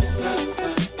changing,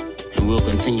 and will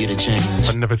continue to change.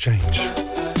 But never change.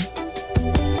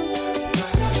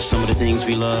 Some of the things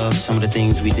we love, some of the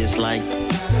things we dislike.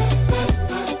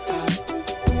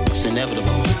 It's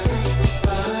inevitable.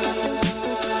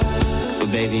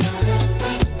 But baby,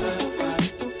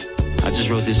 I just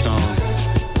wrote this song,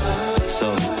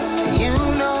 so You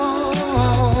know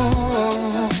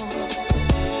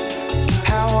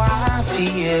how I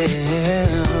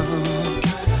feel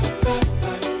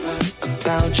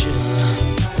about you.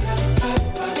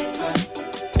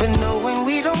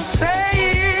 say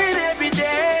it every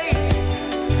day.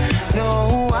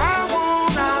 No, I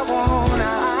won't,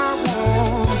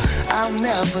 I'll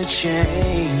never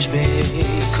change,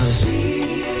 babe. 'Cause seasons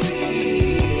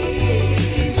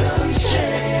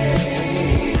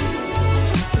change,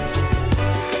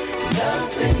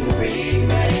 nothing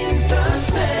remains the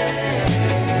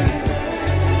same.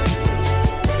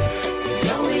 The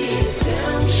only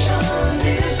exemption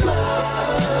is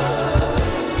love.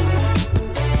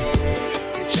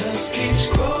 It just keeps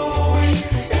growing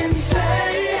insane.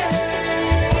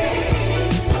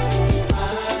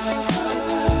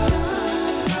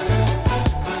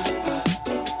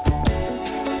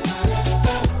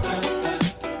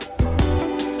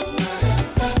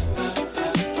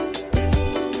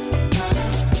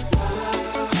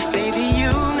 Baby,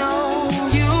 you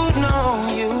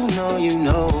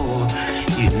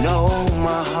know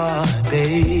my heart,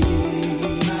 baby,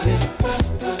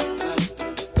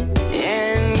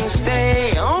 and you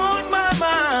stay on my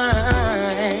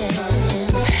mind.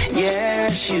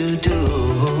 Yes, you do,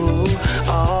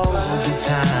 all the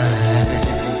time.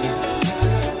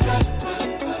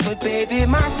 But baby,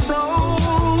 my soul,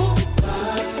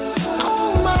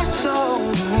 oh my soul,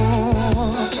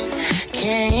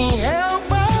 can't help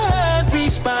but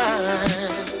respond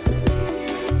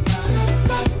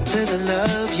to the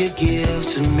love you give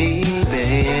to me,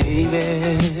 baby.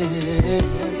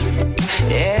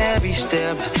 Every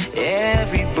step,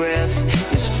 every breath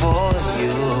is for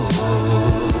you.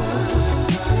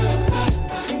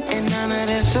 And none of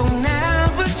this will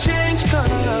never change, 'cause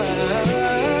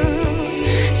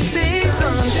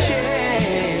seasons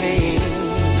change,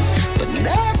 but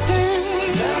nothing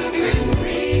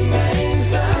remains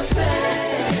the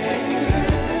same.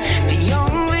 The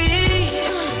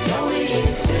only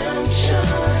exemption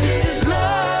is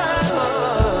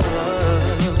love.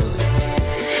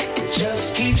 It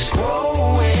just keeps growing.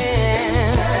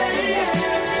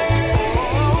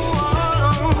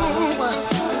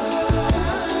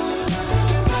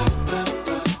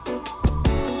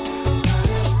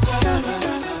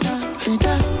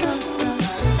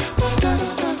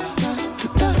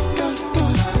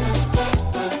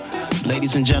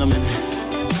 Ladies and gentlemen,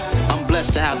 I'm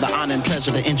blessed to have the honor and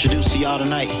pleasure to introduce to y'all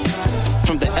tonight,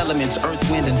 from the elements Earth,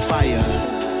 Wind, and Fire,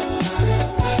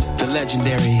 the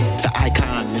legendary, the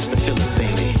icon, Mr. Philip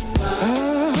Bailey.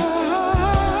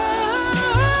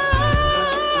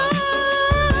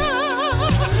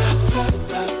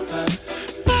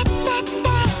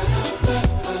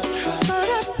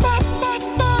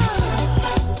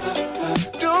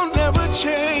 Don't ever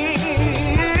change,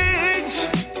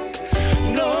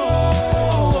 no.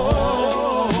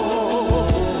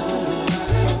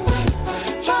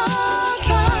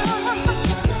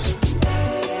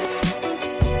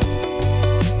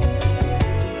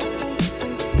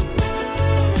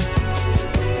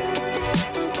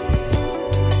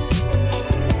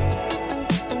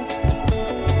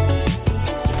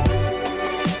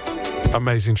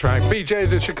 Amazing track. BJ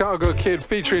the Chicago Kid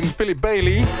featuring Philip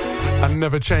Bailey and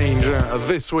Never Change,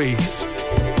 this week's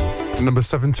number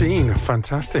 17.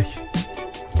 Fantastic.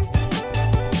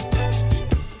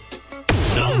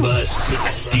 Number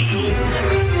 16.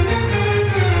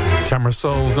 Camera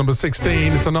Souls, number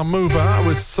 16. It's a non-mover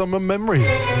with Summer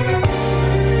Memories.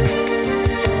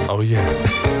 Oh yeah.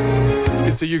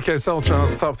 It's the UK Soul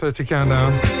Charts Top 30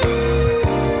 Countdown.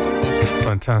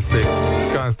 Fantastic.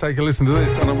 Guys, take a listen to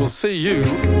this and I will see you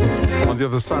on the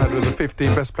other side with the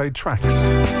 15 best played tracks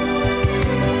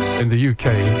in the UK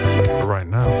right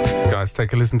now. Guys,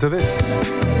 take a listen to this.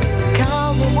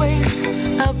 Calm waves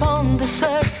upon the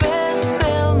surface,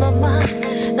 fill my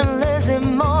mind, and lazy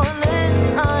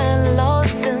morning I am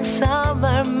lost in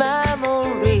summer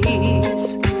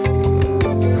memories.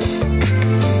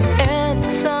 And the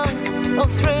sound of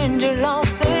stranger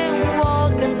laughing,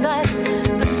 walking night,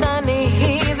 the sunny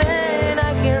evening,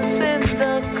 I can see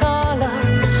the color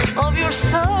of your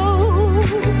soul.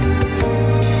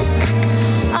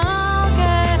 How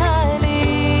can I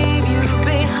leave you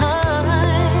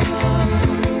behind?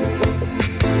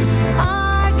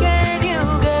 How can you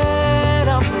get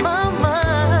off my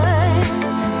mind?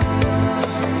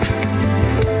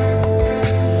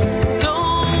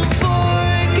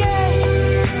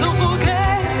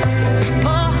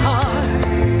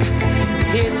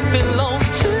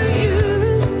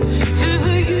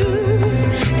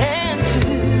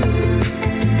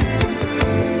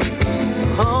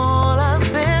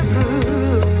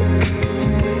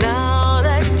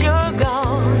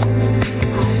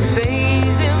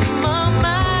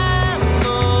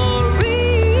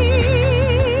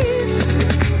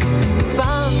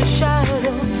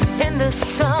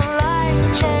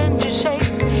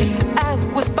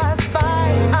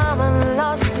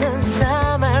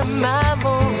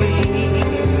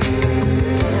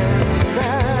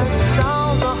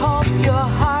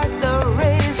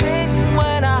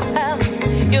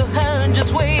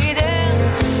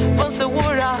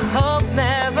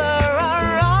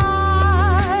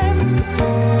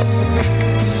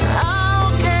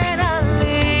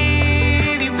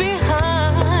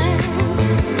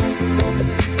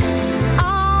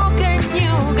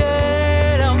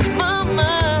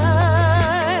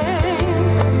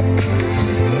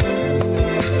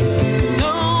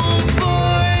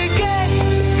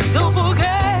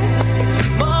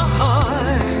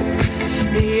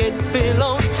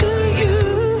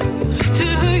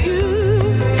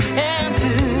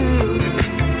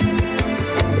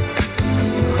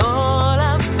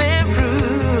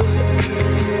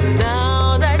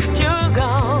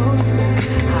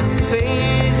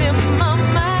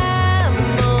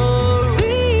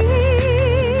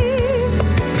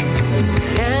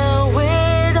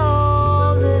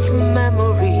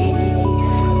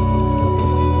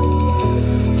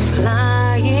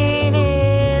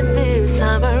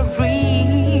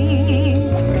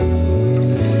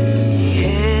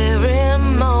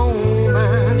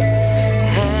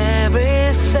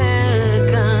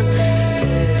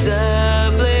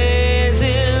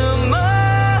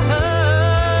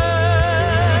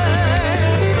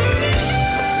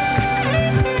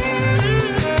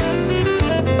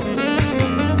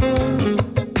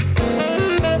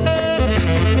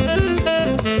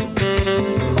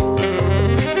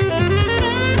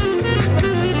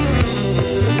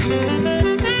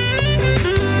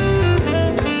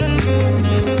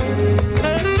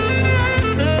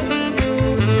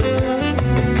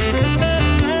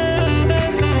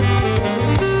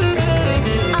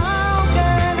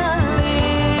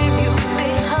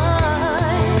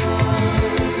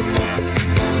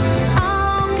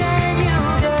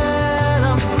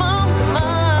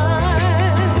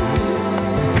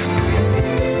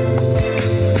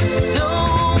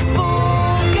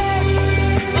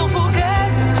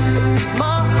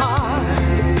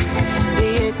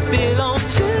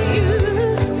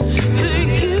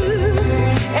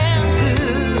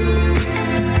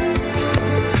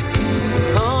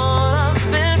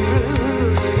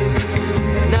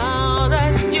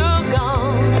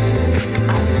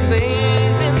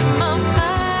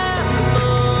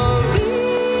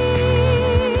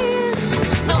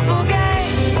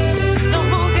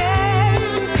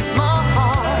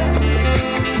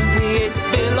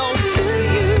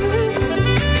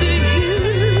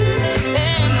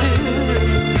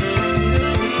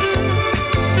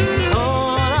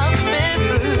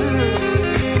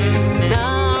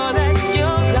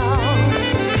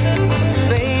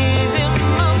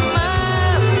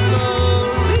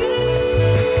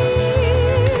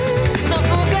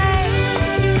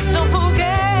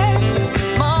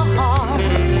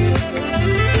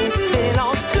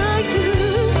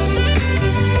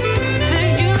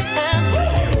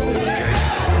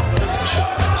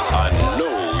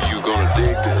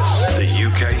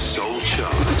 Soul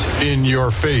Chart. In your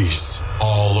face,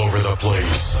 all over the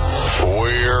place.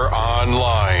 We're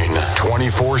online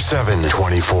 24/7.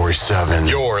 24/7.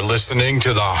 You're listening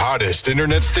to the hottest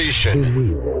internet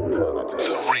station.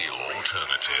 The real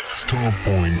alternative.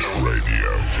 Starpoint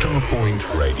Radio. Starpoint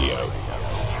Radio.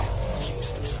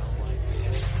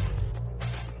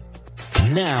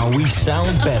 Now we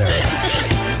sound better.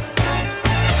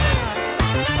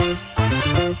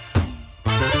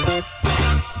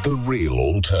 The real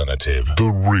alternative.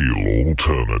 The real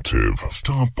alternative.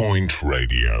 Starpoint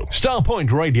Radio.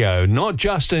 Starpoint Radio, not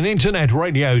just an internet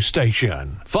radio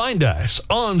station. Find us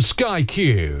on Sky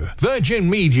Q, Virgin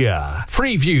Media,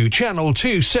 Freeview Channel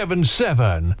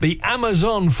 277, the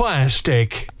Amazon Fire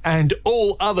Stick, and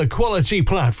all other quality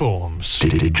platforms.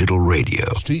 Digital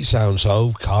radio. Street Sounds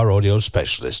Hove car audio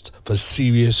specialist for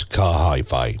serious car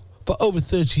hi-fi. For over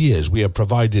 30 years, we have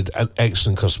provided an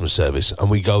excellent customer service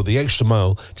and we go the extra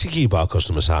mile to keep our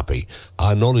customers happy.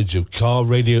 Our knowledge of car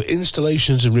radio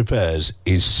installations and repairs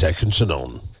is second to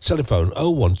none. Telephone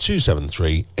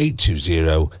 01273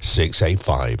 820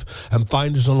 685 and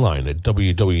find us online at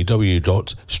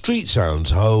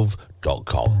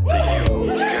www.streetsoundshove.com.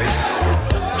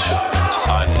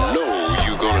 I know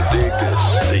you're gonna dig this.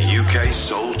 The UK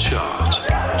Soul Chart.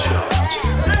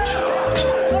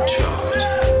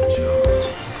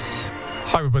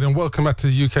 Hi everybody and welcome back to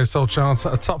the UK Soul Charts,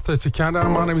 a top 30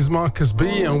 countdown. My name is Marcus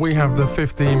B and we have the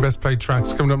 15 best played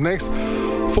tracks coming up next.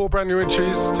 4 brand new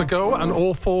entries to go and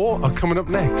all 4 are coming up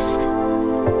next.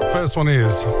 First one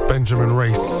is Benjamin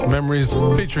Race, Memories,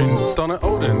 featuring Donna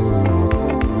Odin.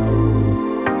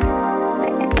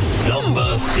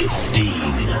 Number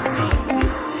 15.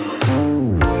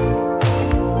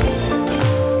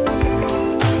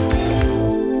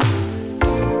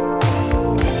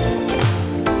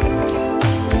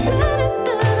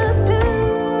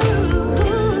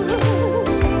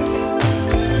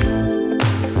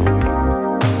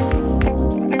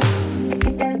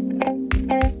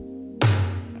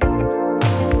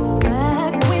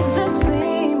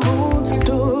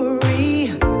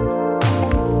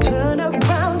 Turn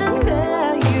around and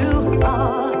there you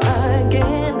are.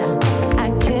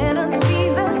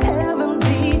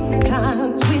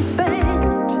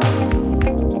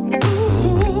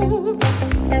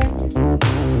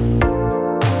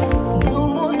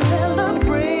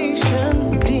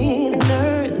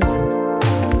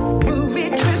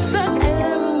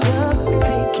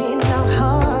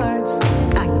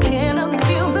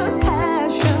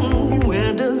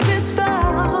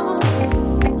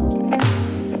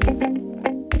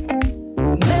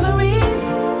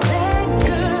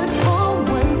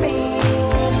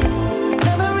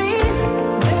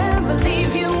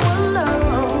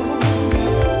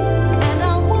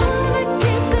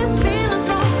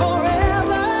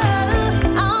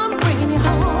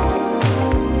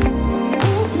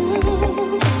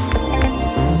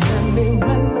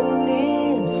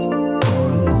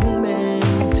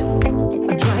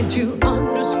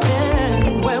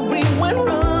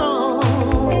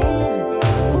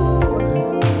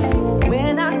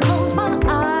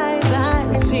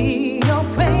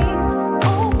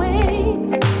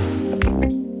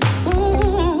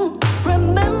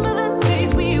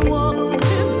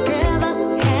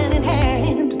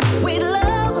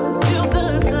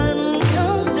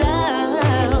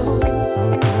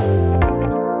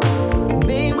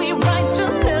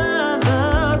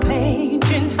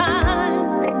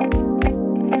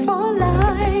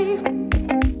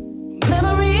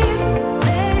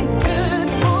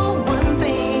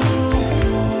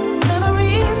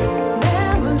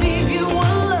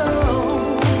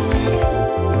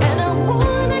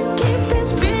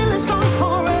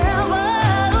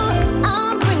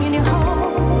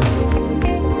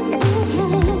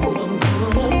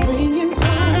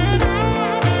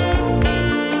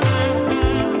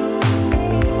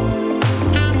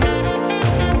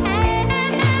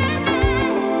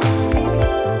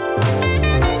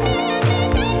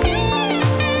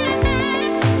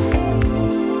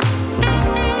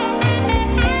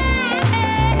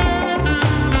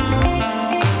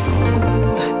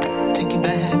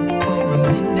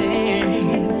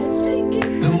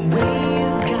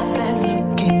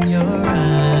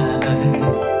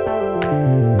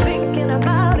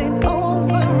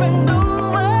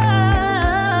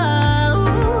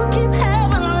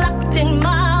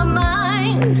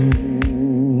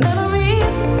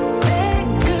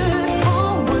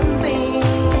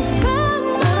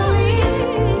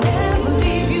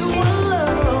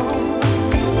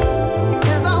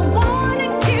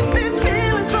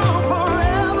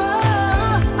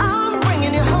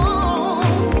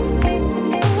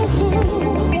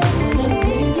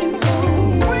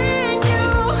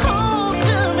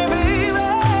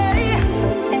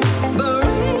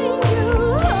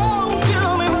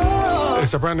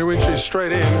 It's a brand new entry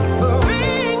straight in. And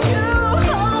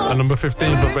number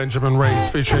 15 for Benjamin Race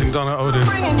featuring Donna Odin.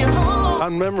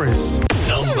 And Memories.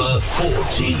 Number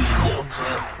 14.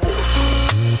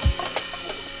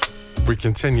 We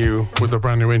continue with the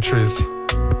brand new entries.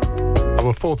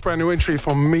 Our fourth brand new entry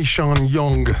from Mishon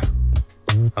Young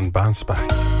and Bounce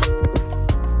Back.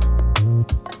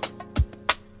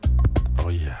 Oh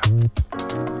yeah.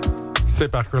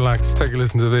 Sit back, relax, take a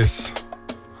listen to this.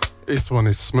 This one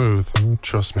is smooth,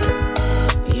 trust me.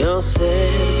 Your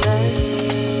setback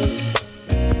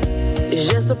is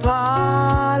just a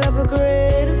part of a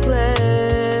greater plan.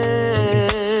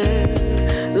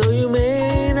 Though you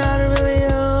may not really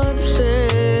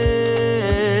understand,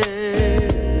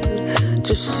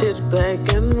 just sit back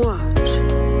and watch.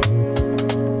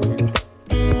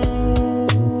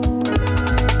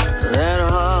 That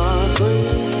heartbreak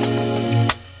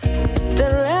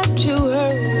that left you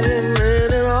hurting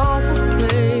in an awful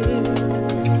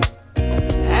place,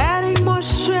 adding more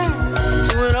strength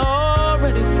to an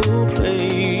already full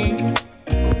plate.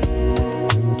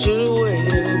 Just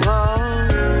waiting, Paul.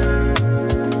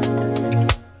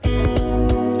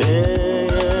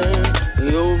 Yeah,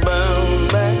 you'll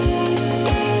bounce back.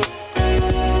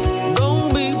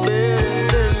 Gonna be better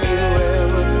than you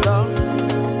ever thought.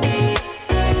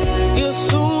 You'll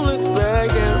soon look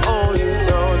back at all you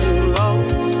thought you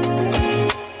lost.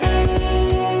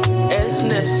 It's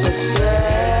necessary.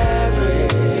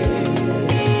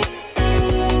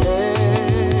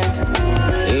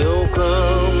 You'll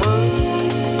come up.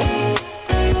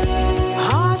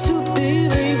 Hard to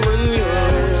believe when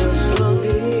you're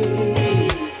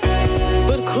asleep,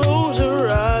 but close your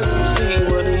eyes and see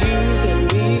what you can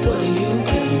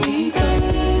become.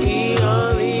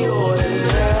 Beyond the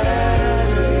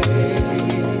ordinary.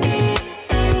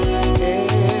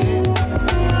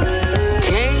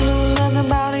 Can't do nothing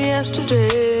about it yesterday.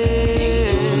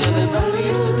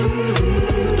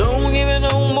 Don't give it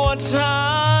no more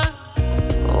time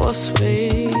or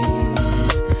space.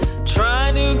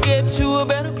 Trying to get to a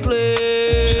better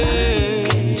place.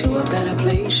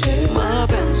 My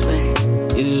bounce back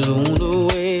is on the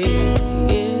way.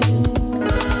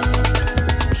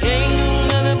 Can't do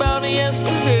nothing about it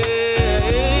yesterday.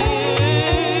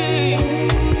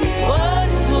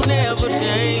 Words will never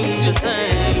change a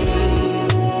thing.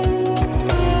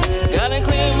 Gotta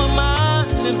clear my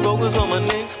mind and focus on my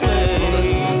next play.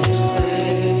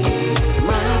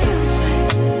 My bounce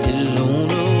back is on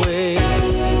the way.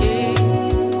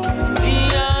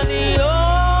 Beyond the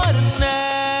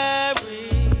ordinary.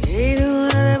 Ain't do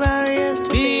nothing about it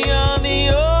yesterday. Beyond the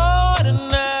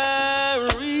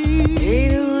ordinary.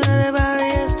 Ain't do nothing about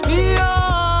it yesterday.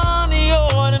 Beyond the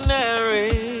ordinary.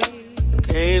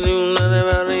 Can't do nothing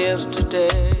about it yesterday.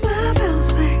 My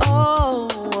bounce back. Oh,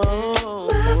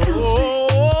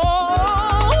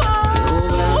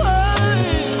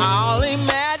 I'll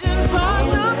imagine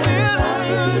possibilities.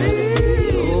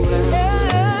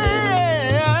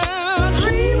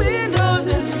 Dreaming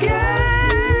doesn't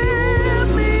scare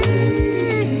me.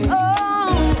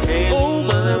 Oh, can't do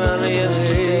nothing about it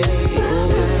yesterday.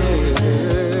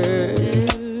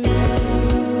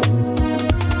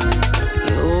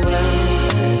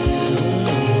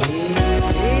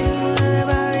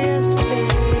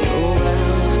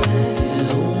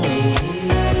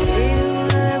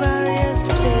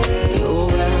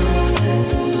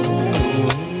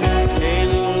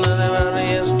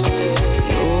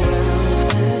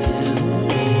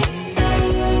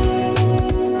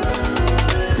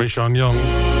 Mishon Young,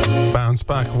 Bounce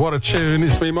Back. What a tune.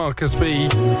 It's me, Marcus B.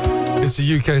 It's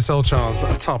the UK Soul Charts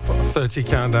Top 30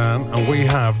 Countdown, and we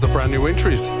have the brand new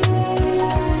entries.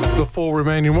 The four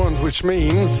remaining ones, which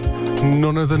means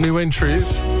none of the new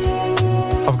entries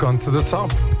have gone to the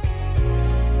top.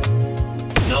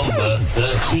 Number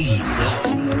 13.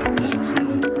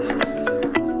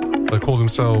 They call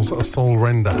themselves a Soul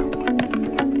Render.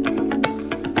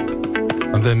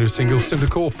 And their new single, simply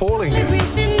called Falling. Please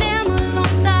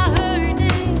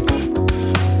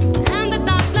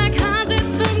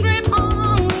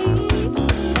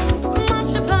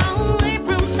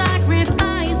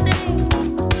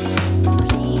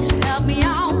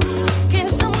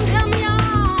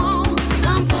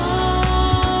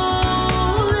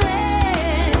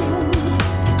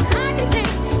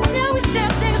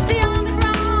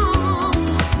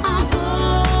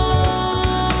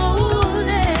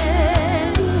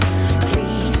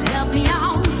help me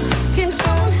out.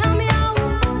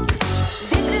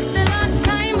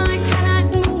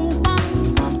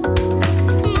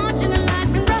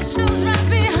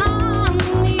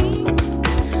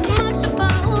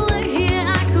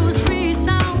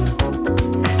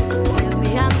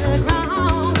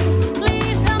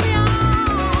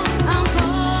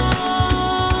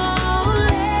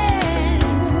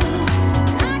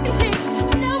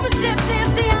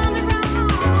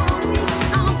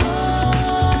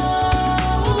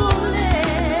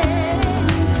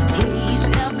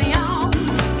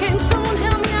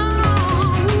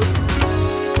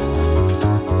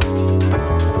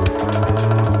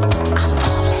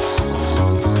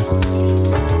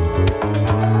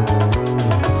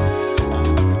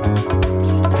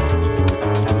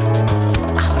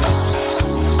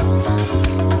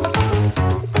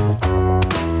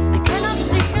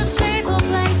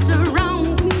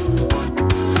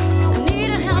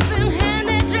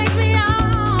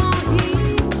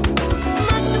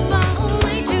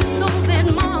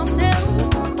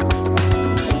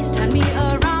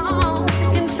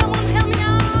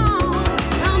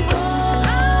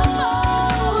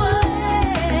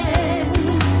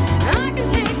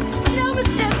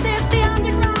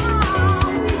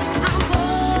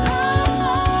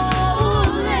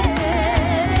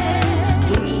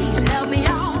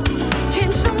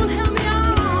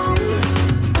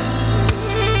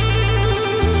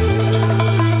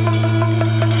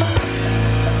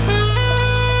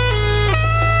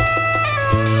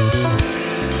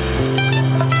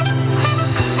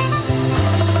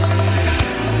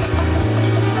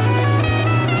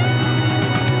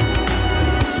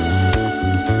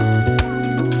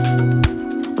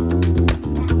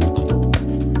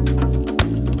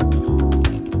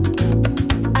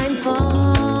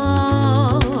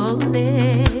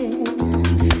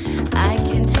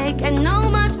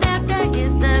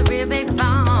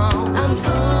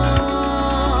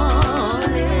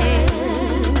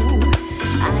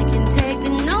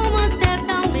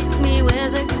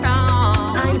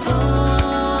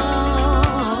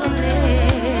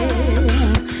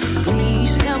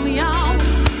 Please help me out.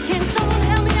 Can someone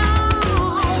help me out?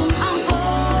 I'm falling.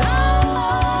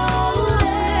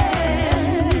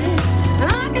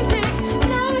 I can take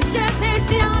no step they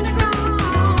see on the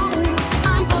ground.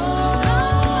 I'm falling.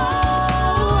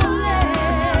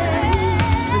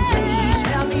 Please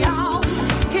help me out.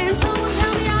 Can someone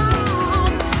help me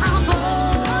out? I'm falling.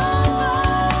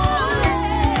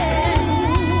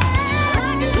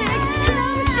 I can take no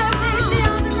step they see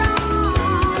on the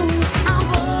ground. I'm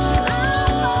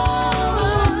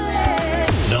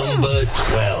Number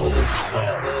 12.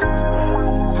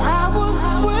 I was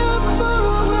swift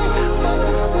away, but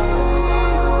to see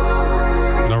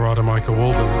Narada Michael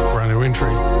Walden, brand new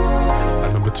entry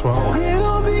at number 12. it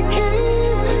all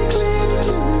became clear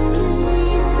to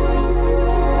me.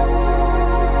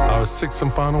 Our sixth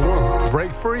and final one,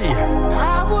 Break Free.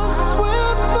 I was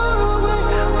swift away,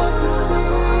 but to see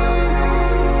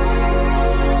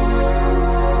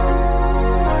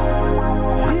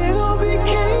it all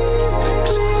became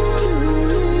clear to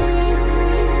me.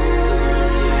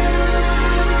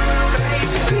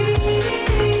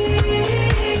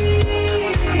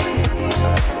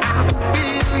 I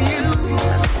feel you,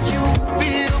 you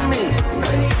feel me.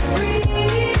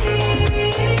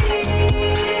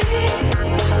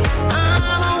 I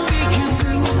know we can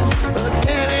do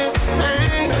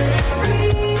anything.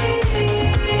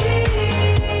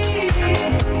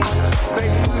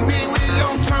 Baby, we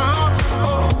on top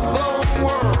of the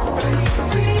world.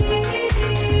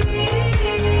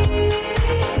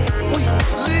 We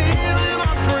live in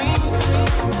our dreams.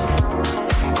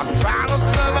 I'm trying to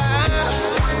survive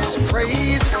this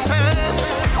crazy time.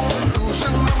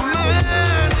 Losing my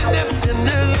mind and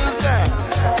emptiness inside.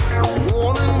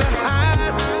 Wanting to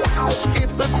hide,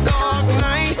 escape the dark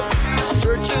night.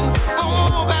 Searching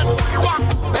for that spark,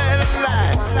 that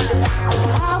light.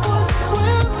 I was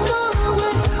swift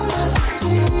away, but to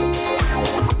see.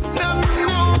 Never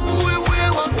know where we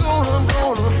were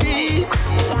gonna be.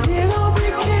 It all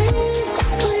became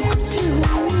clear to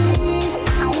me.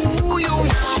 Ooh, you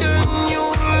shine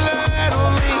your light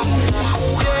on me.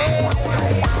 Yeah.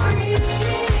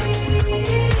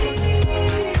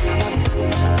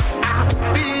 I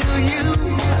feel you,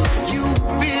 you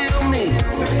feel me.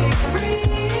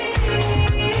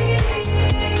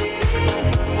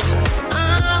 I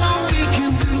know we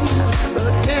can do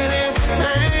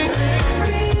anything.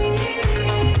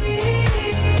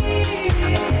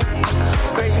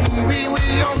 Baby, we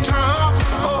on top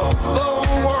of the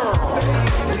world.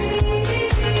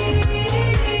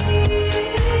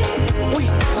 We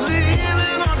live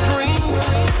in our dreams,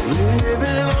 live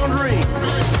in our dreams.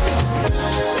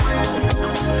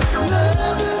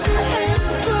 Love is the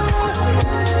answer.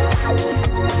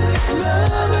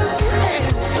 Love is the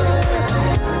answer.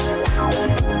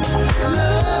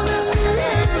 Love is the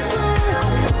answer.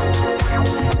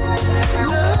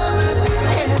 Love is the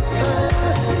answer.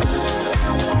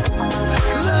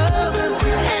 Love is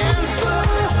the answer.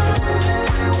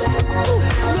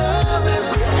 Love is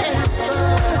the answer.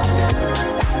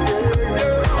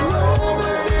 Love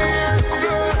is the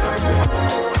answer.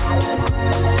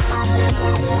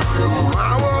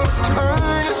 My world's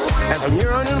turning as I'm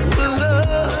yearning for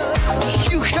love.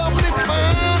 You help me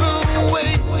find a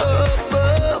way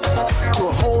above to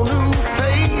a whole new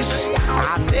place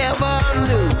I never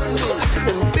knew.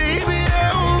 And baby, I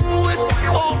owe it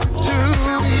all to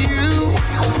you.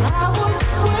 I was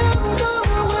swept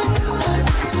away, but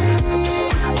to see.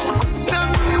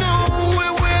 Never know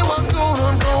where we were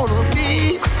gonna be.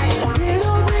 It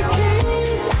all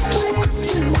became clear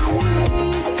to me.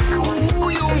 Ooh,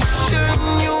 you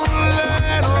shine your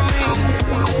light on me.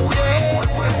 Yeah.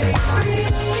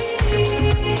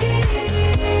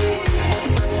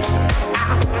 I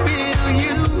feel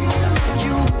you,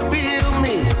 you feel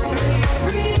me.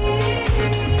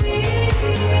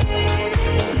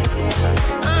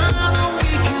 I know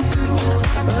we can do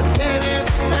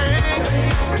anything.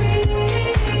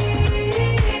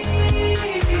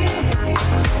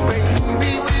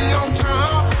 Baby, we on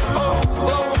top of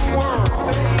the world.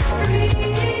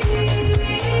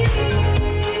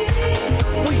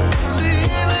 We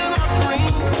live in our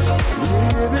dreams,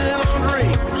 live in our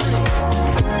dreams.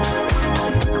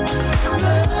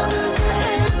 Love is the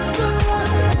answer.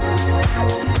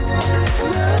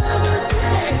 Love is the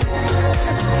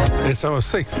answer. It's our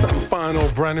sixth and final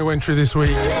brand new entry this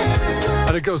week.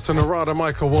 And it goes to Narada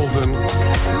Michael Walden.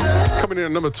 Coming in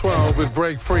at number 12 with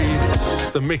Break Free,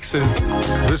 the mixes.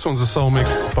 This one's a soul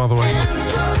mix, by the way.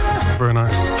 Very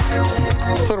nice.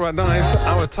 Talking about nice,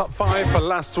 our top 5 for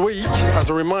last week. As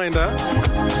a reminder,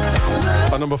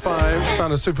 at number 5,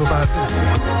 Sound of Superbad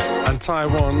and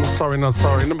Taiwan, Sorry Not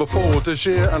Sorry. Number 4,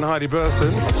 Dajir and Heidi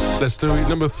Burson, Let's Do It.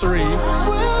 Number 3,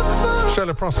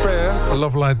 Sheila Prosper, To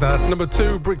Love Like That. Number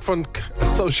 2, Brick Funk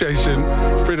Association,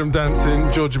 Freedom Dancing,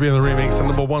 Georgia B in the remix. And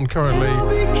number 1 currently,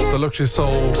 The Luxury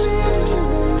Soul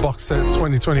Box Set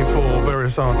 2024,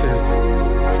 various artists.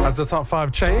 Has the top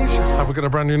 5 changed? Have we got a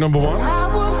brand new number 1?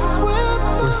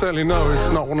 We certainly know it's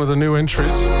not one of the new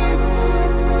entries.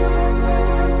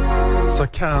 So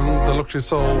can the Luxury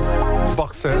Soul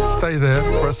box set stay there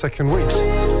for a second week?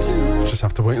 Just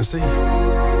have to wait and see.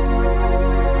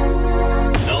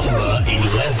 Number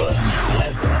 11.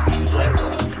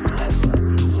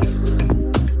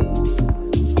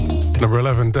 Number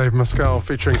 11, Dave Mescal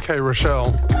featuring K.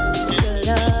 Rochelle.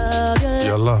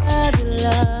 Your love.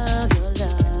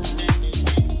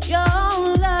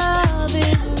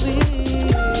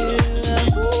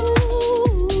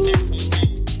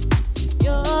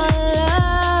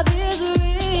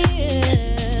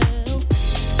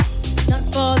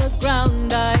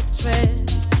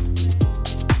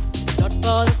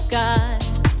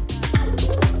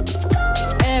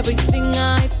 Everything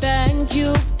I thank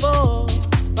you for,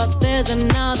 but there's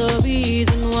another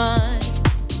reason why.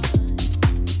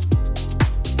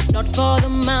 Not for the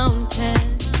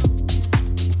mountain,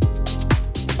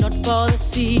 not for the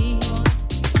sea,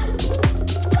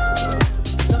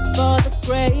 not for the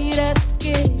greatest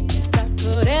gift that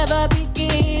could ever be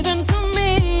given to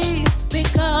me,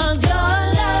 because your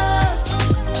love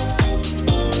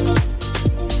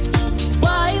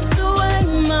wipes away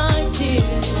my tears.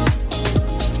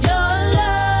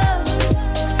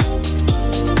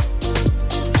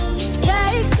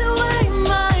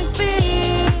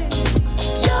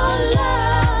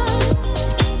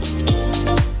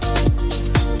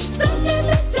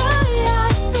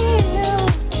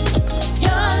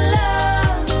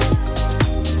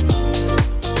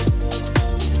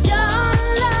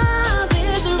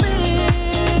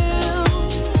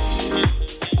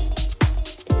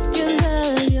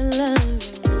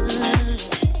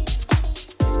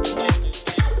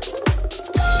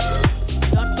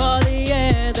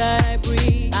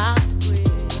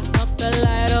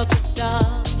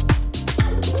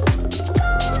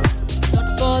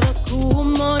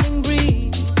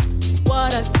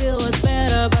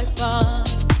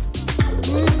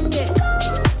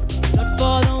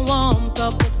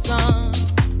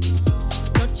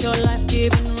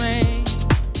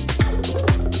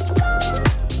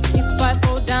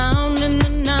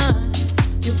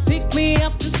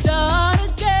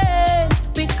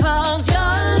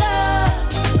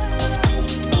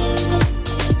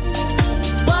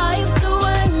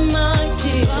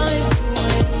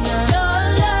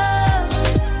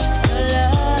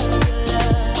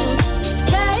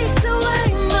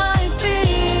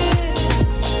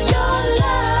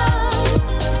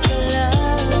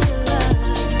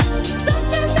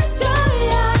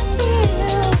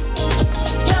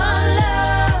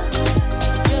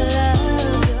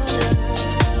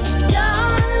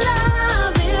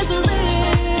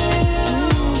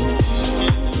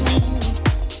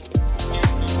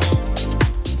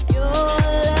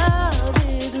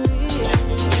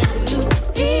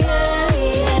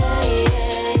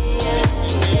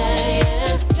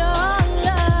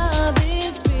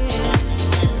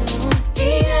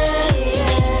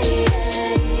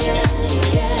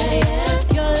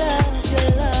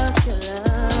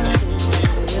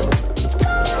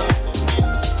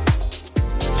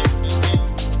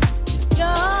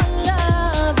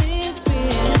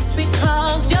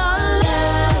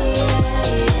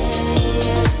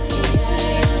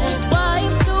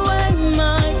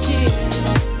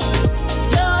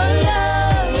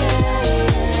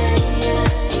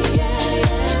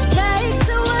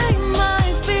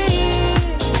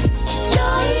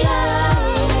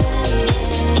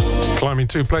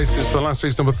 Two places for last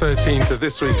week's number 13 to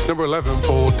this week's number 11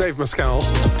 for Dave Mescal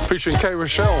featuring K.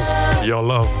 Rochelle, Your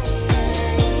Love.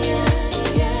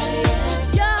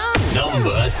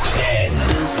 Number 10.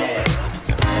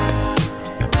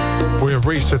 We have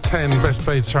reached the 10 best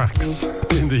paid tracks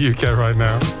in the UK right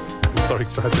now. I'm so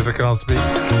excited I can't speak.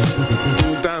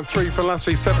 Down 3 for last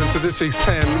week's 7 to this week's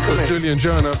 10 for Julian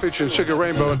Jonah featuring Sugar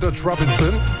Rainbow and Dutch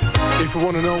Robinson. If you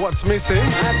want to know what's missing,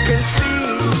 I can see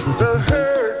the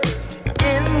hurt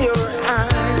in your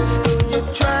eyes, though you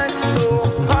try so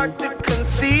hard to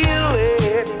conceal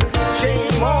it.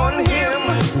 Shame on him,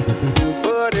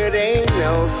 but it ain't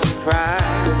no surprise.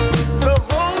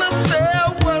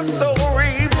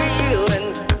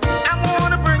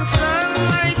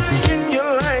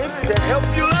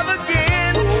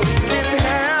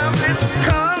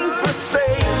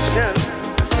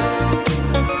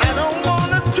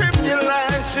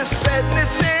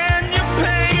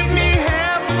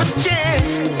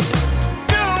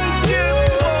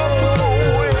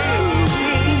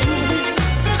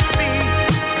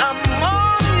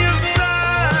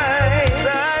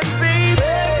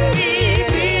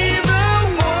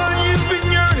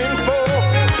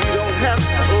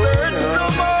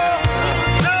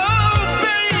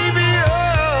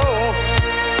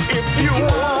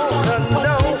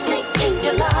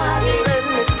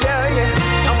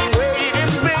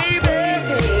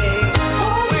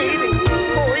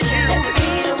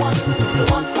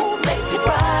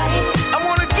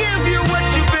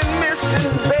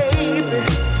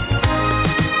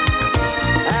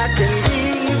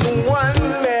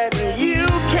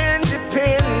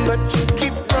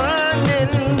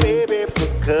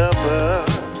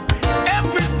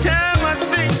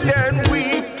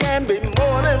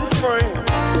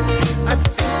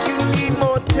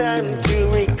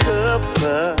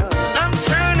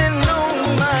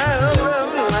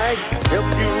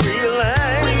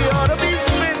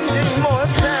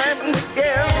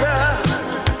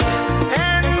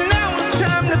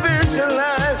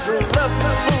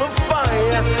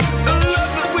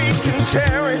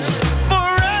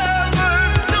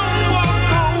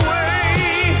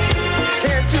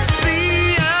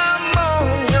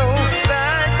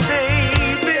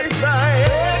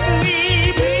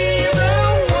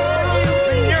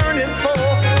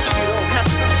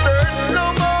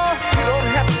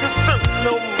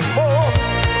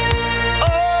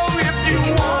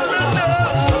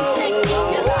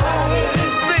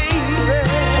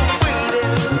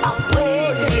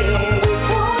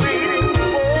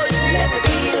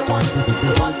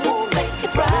 one who'll make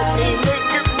it right. Let me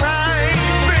make it right,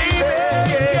 baby.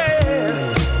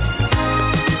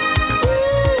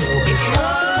 If you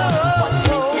watch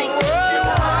me sing,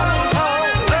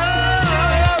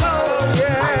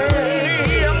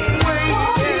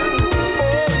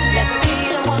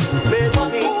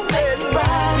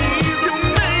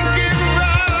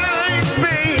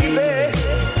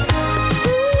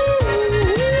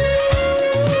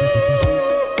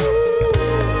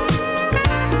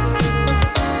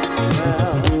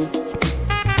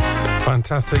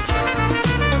 Fantastic.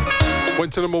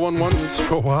 Went to number one once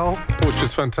for a while, which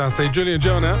is fantastic. Julian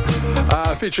Jonah,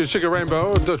 featuring Sugar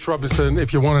Rainbow, Dutch Robinson.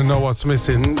 If you want to know what's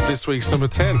missing, this week's number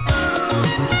 10.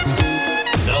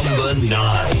 Number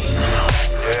 9.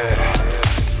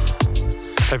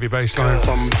 Heavy bass line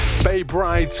from Bay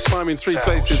Bright, climbing 3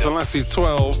 places for last week's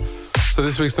 12. So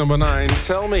this week's number 9.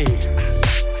 Tell me.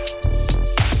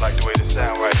 Like the way this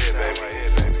sound right here, baby.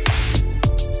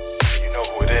 You know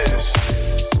who it is.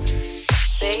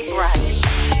 Bay Bright.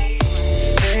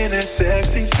 Hey, that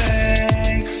sexy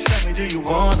thing. Tell me, do you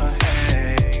wanna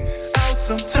hang out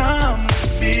sometime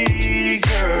with me,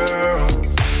 girl?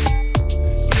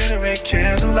 Dinner and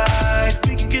candlelight,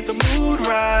 we can get the mood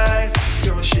right.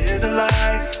 You're a sheer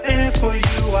delight, and for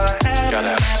you I have an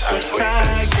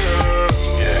appetite, girl.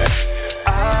 Yeah.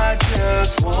 I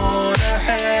just wanna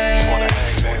hang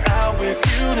out with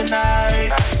you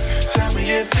tonight. Tell me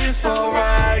if it's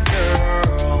alright,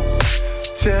 girl.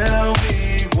 Tell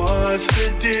me what's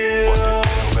the deal?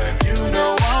 You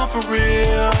know I'm for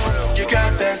real. You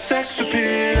got that sex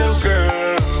appeal,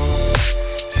 girl.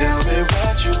 Tell me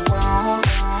what you want.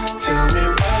 Tell me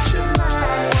what you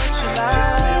like.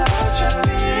 Tell me what you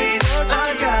need.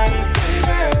 I got it,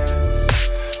 baby.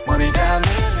 Money,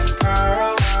 diamonds, and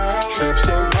pearls. Trips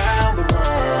around the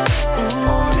world.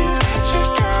 All these picture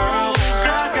girls.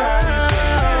 I got it,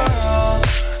 girl.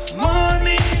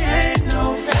 Money ain't no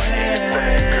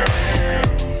friend.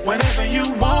 Whenever you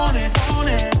want it,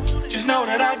 just know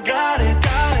that I got it.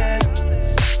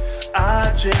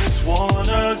 I just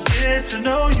wanna get to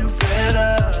know you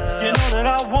better. You know that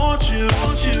I want you.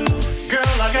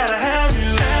 Girl, I gotta have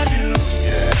you.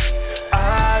 Yeah.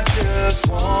 I just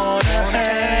wanna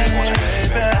hang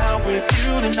out with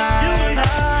you tonight.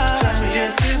 Tell me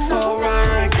if it's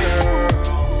alright,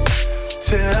 girl.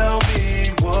 Tell me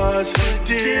what's the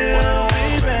deal,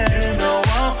 baby. You know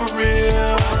I'm for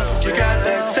real. You got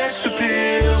that sex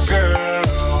appeal, girl.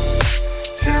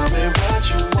 Tell me what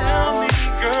you want,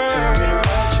 girl. Tell me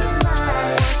what you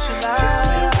like. Tell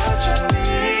me what you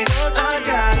need. I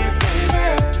got it, baby.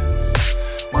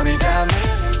 Money,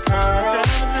 diamonds, and pearls.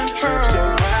 Trips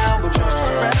around the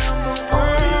world.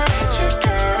 All these picture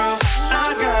girls.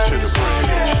 I got it,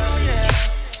 baby.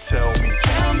 Tell me.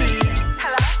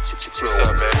 What's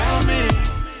up, baby? Tell me.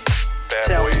 Bad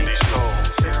boy in these clothes.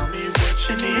 Tell me what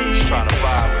you need. Just trying to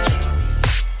vibe with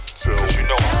you. Cause you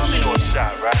know I'm a short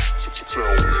shot, right?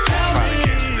 Trying to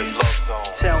get to this love zone.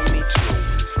 Tell me to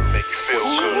make you feel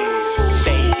good,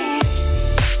 baby.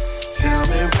 Tell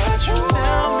me what you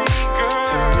want, girl.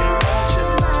 Tell me what you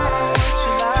like.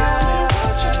 Tell me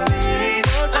what you need.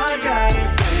 I got it,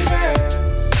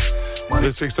 baby.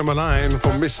 This week's number 9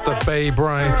 from Mr. Bay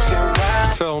Bright.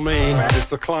 Tell me, it's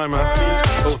the climber.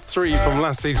 Or 3 from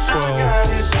last week's 12.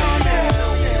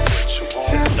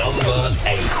 Number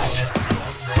 8.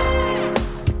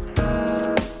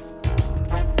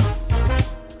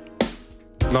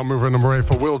 Now moving number 8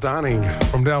 for Will Downing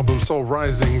from the album Soul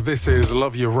Rising. This is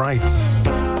Love You Right.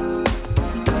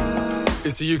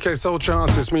 It's the UK Soul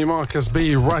Chart. It's me, Marcus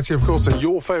B, right here, of course, on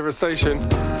your favourite station.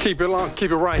 Keep it locked,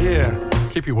 keep it right here.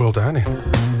 Keep you Will Downing.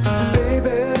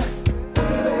 Baby,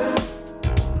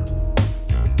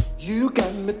 you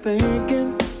got me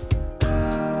thinking.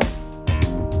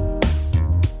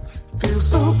 Feels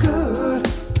so good.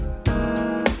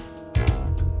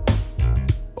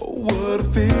 Oh, what a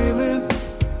feeling.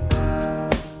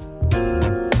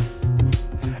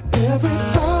 Every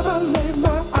time I lay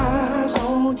my eyes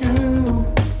on you,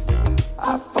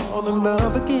 I fall in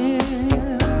love again.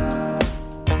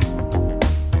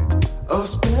 A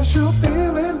special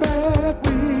feeling that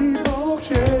we both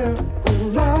share. We're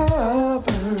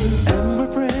lovers and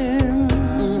we're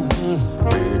friends.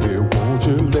 Baby, won't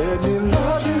you let me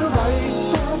love you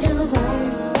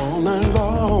right, all night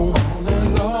long,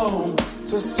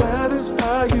 to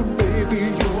satisfy you, baby,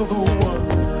 you're the one.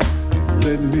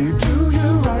 Let me do you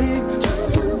right,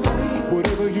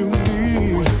 whatever you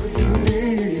need.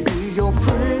 Be your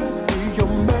friend, be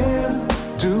your man,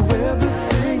 do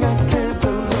everything I can to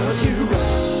love you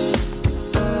right,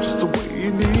 just the way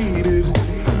you need it.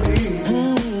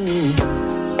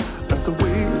 That's the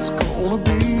way it's gonna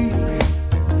be.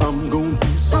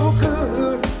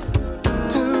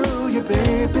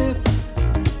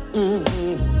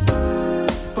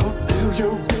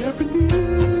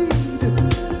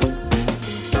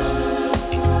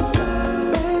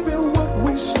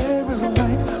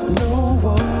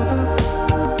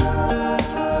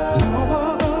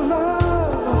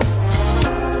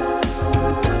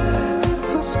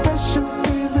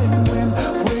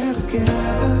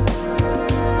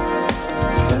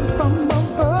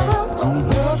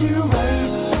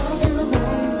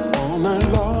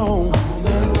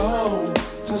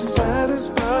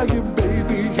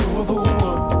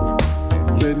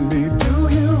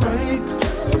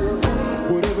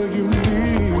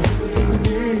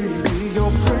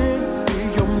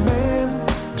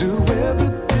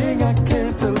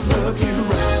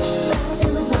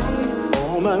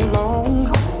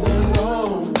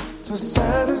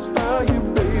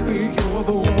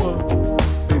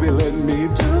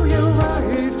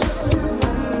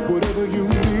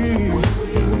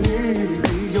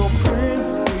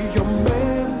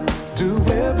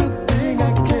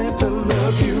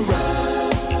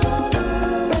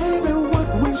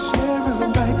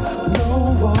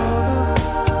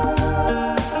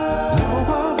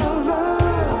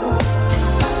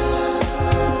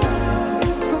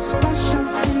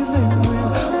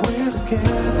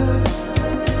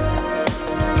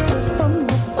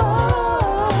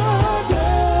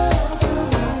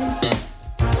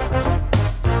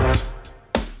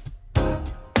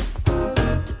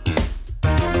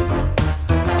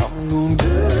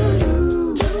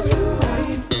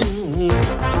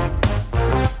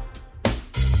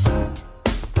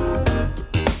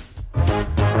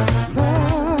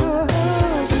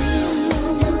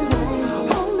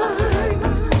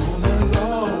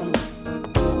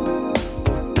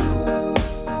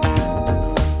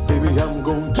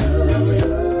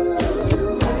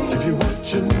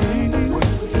 you need.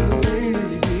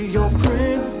 Be your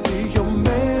friend, be your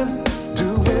man. Do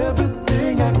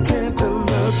everything I can to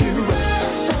love you right.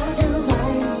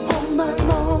 All night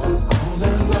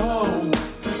long,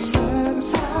 to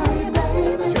satisfy you,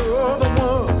 baby. You're the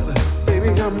one, baby.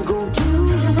 I'm gonna do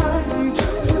you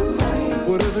right,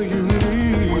 whatever you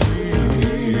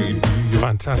need.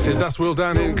 Fantastic. That's Will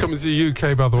Downing coming to the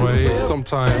UK, by the way,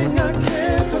 sometime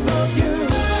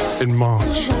in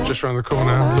March, just around the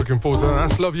corner. Looking forward to that.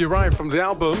 That's Love You Right from the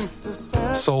album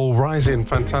Soul Rising.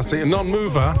 Fantastic. A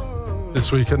non-mover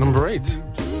this week at number 8.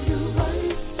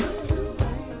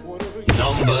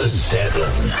 Number 7.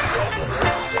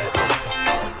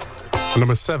 At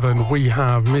number 7, we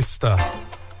have Mr.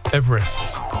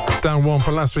 Everest. Down 1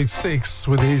 for last week's 6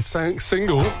 with his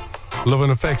single Love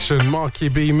and Affection Marky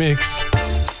B mix.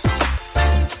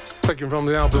 Taken from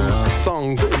the album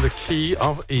Songs in the Key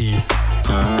of E.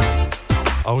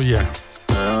 Oh yeah,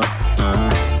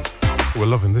 we're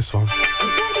loving this one.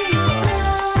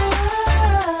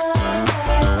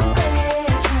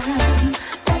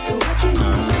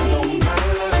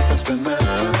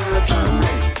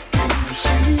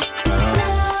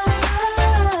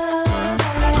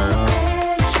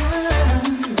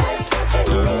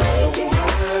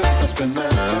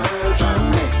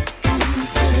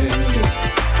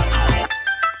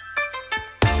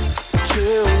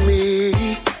 Tell me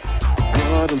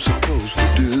what I'm supposed to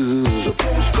do.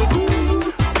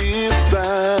 If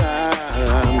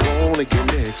I'm gonna get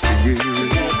next to you.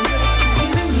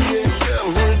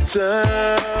 Every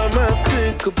time I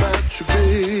think about you,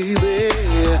 baby,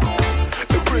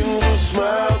 it brings a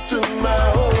smile to my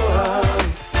heart.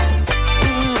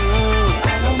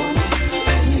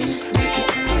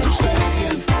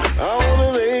 I wanna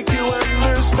make you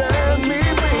understand me,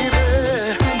 baby.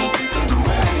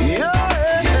 Yeah.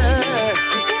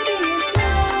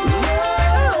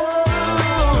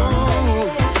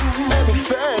 Love and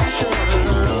affection.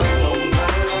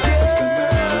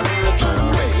 Trying to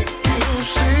make you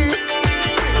see,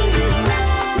 baby.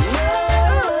 Love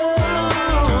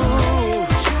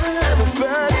and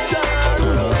affection.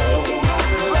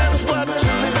 That's what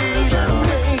you need to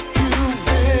make you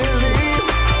believe.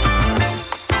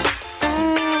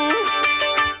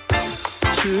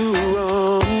 Two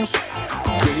wrongs,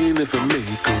 they never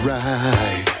make a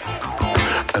right.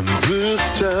 And this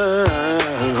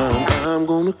time, I'm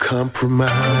gonna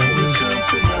compromise.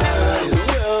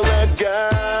 Well, that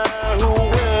guy who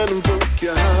went and broke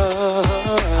your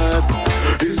heart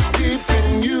is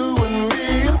keeping you and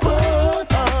me apart.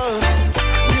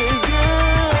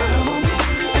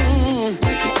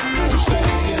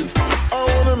 I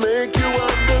wanna make you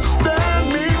understand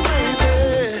me, baby.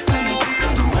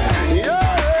 Yeah.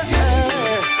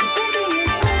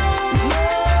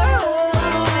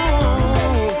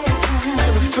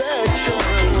 And affection.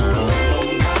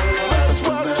 That's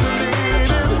what you needed.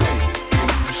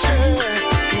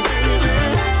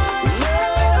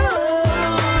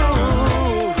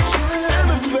 Love and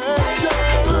affection.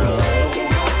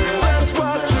 That's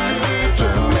what you need to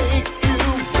make you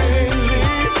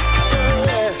believe.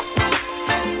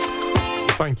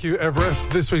 Thank you, Everest.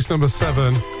 This week's number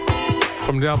 7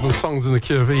 from the album Songs in the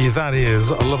Key of E. That is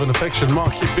Love and Affection,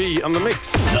 Marky B on the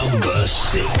mix. Number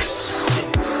 6.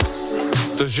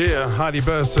 Dajir, Heidi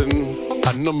Burson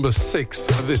at number 6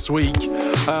 this week.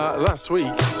 Last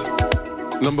week's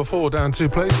number 4 down 2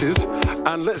 places.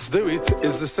 And Let's Do It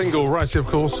is the single right here, of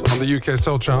course, on the UK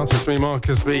Soul Charts. It's me,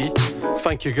 Marcus B.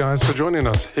 Thank you guys for joining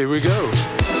us. Here we go.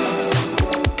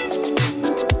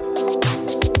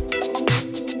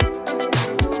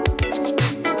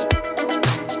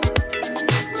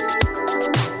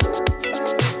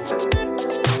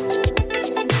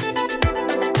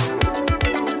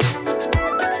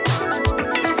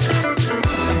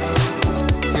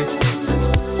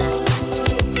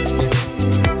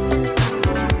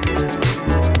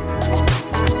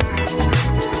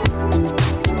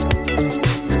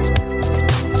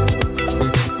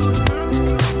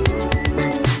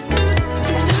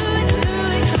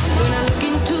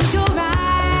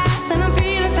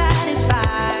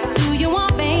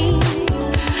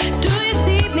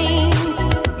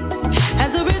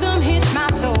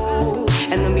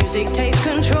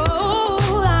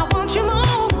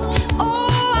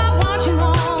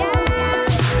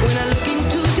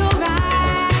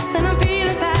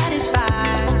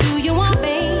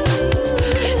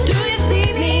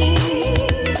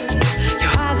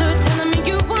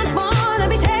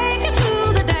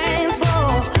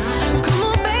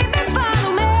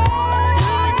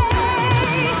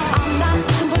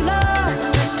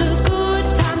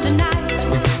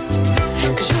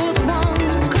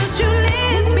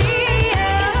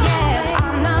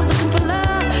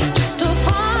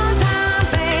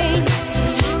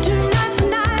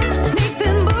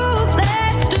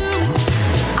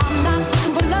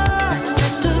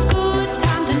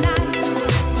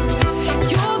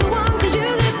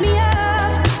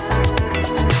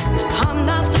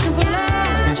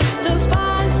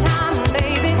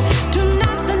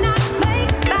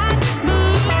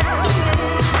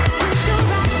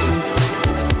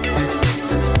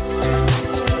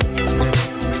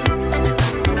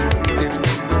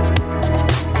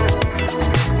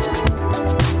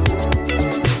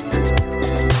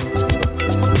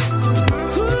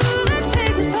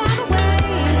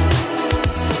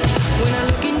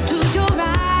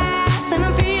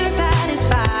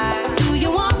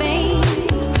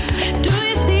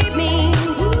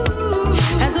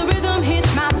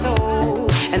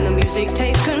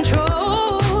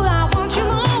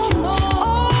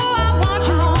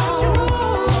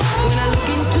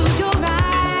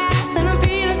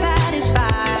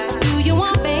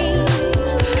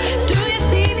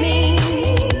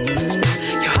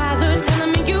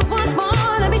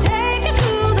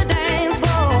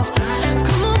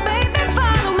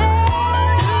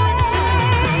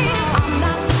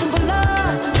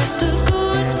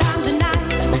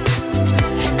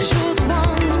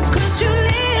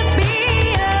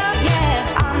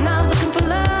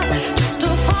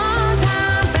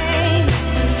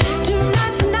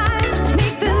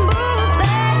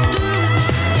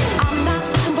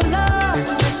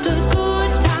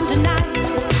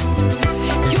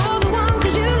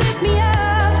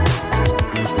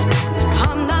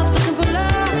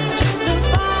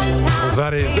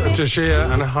 Jashia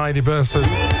and Heidi Burson.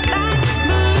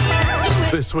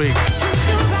 This week's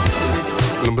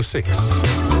number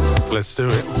 6. Let's do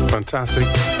it. Fantastic.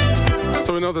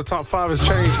 So we know the top 5 has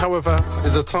changed. However,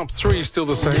 is the top 3 still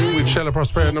the same? With Shella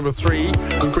Prospero at number 3,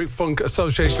 Greek Funk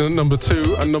Association at number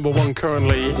 2, and number 1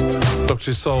 currently,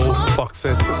 Luxury Soul Box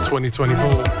Set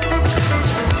 2024.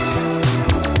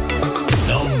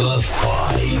 Number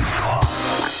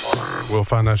 5. We'll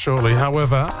find out shortly.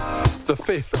 However, the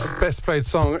 5th best played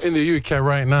song in the UK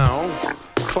right now,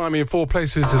 climbing 4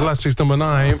 places to last week's number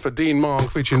 9 for Dean Mark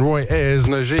featuring Roy Ayers,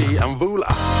 Najee and Vula.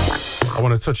 I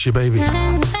Want to Touch You, Baby.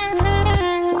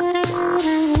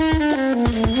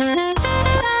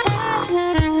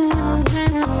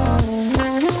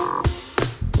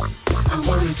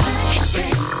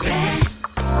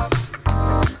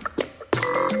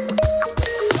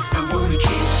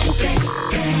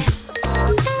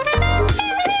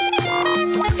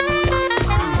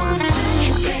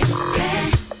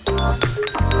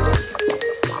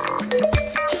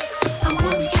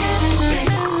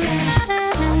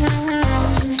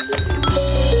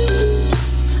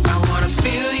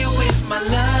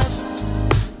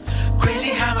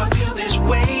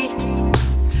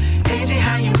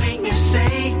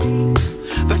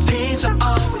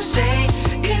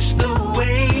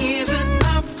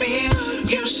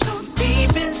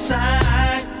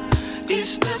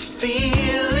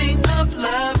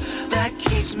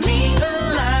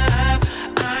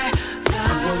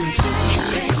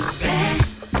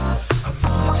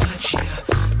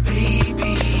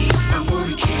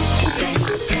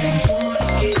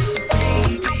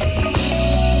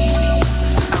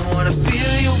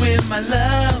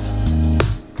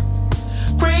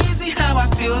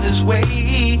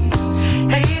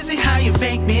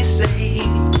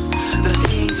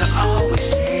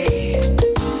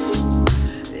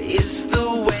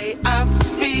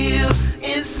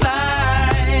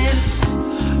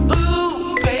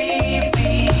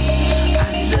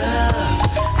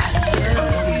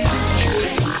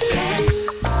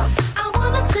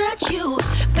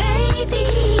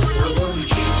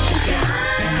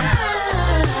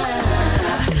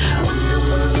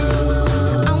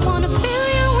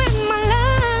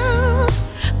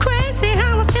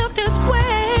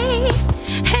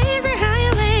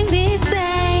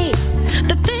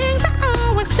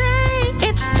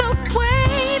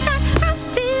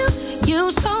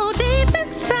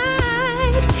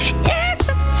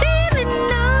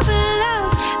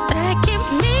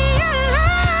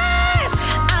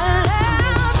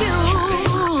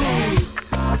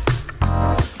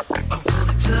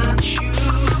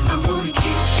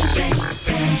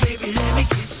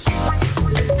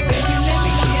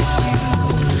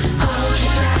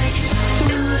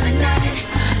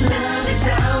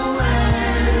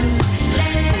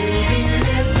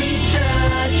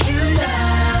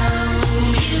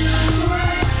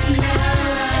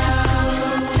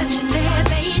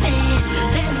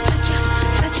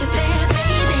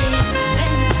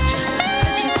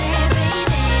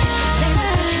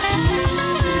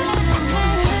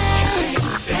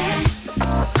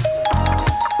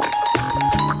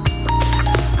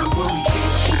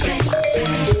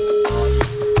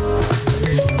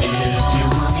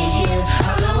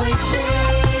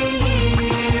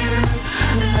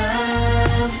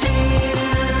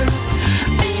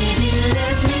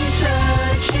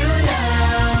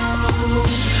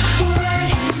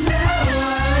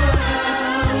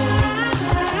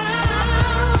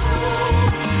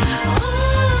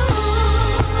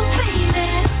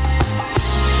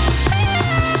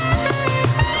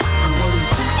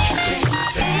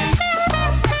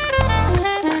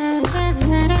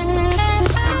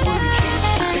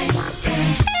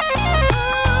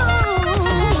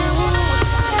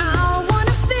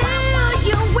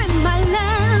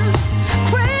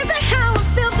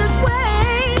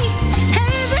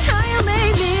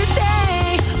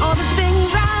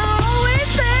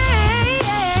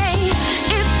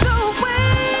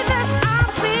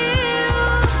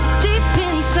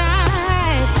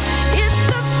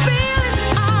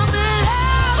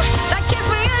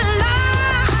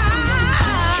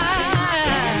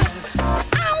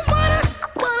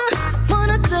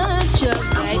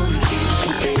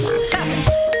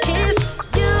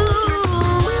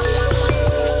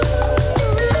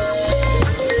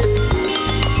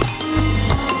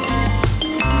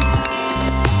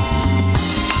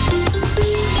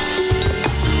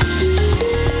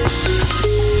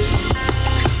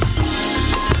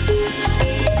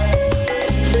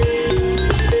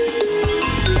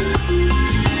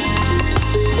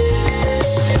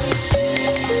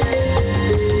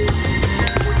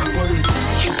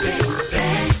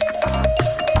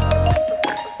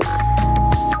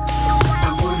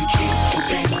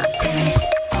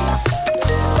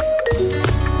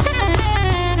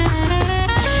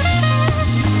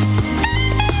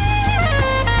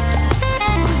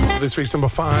 this week's number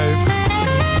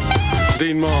 5.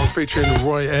 Dean Mark featuring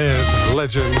Roy Ayers,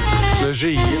 legend.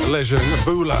 Najee, legend.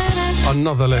 Vula,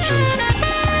 another legend.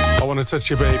 I Want to Touch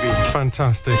You Baby,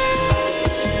 fantastic.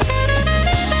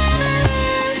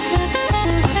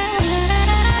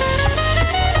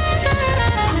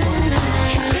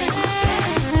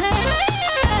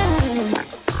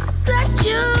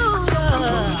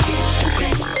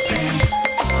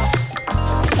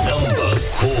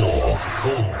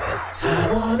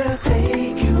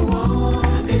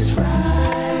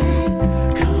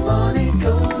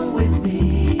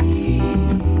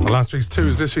 Last week's 2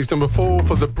 is this week's number 4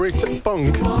 for the Brit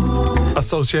Funk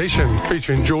Association,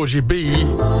 featuring Georgie B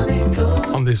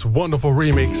on this wonderful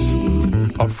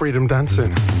remix of Freedom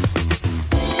Dancing.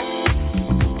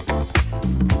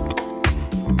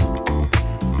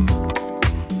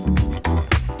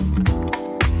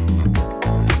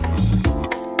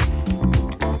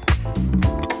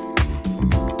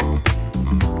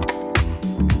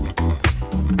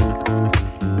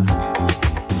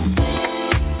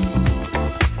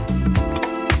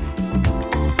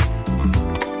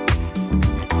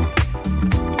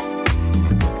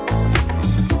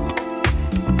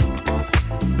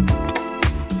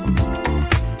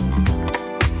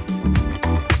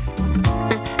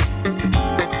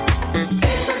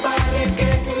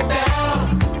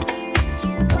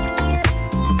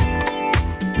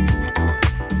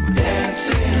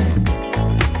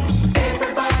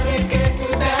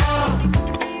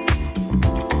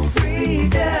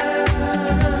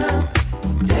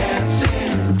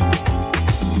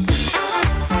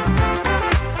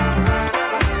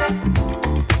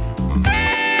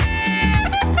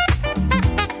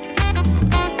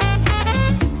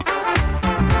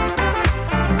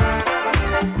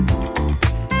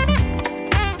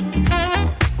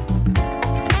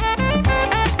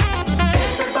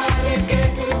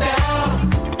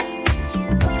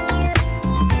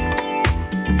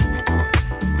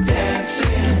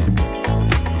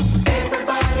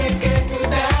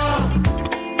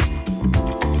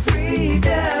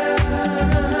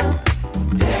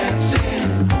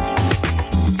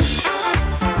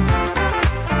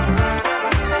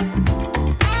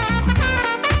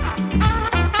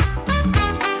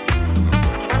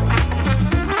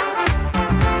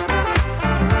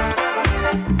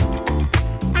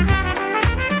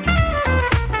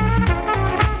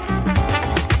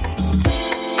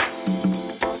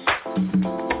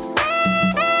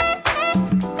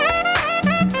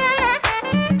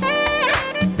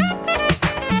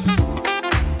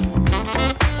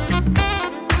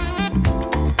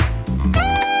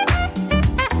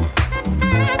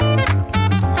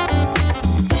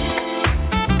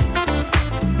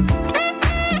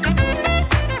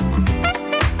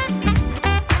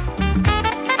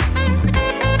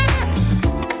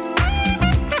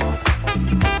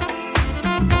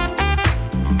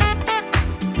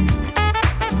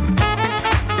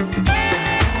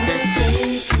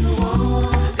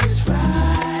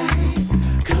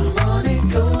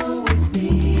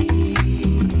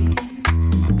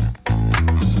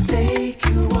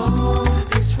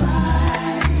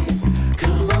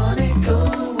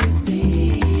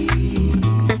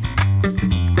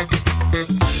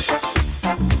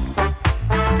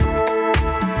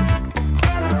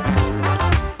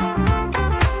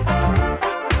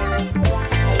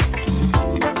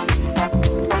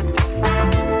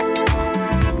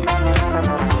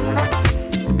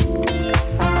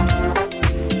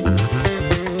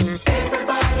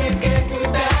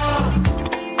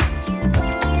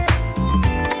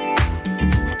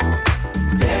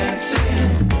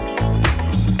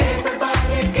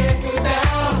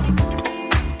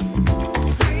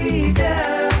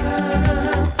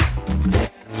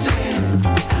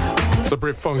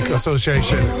 Brit Funk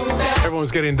Association.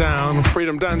 Everyone's getting down.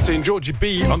 Freedom Dancing. Georgie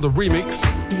B on the remix.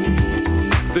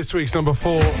 This week's number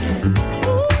 4.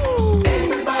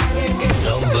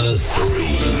 Number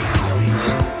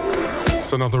 3.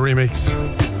 It's another remix.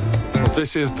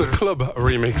 This is the club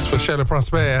remix for Sheila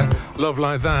Prosper. Love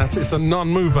Like That. It's a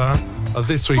non-mover of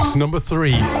this week's number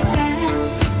 3.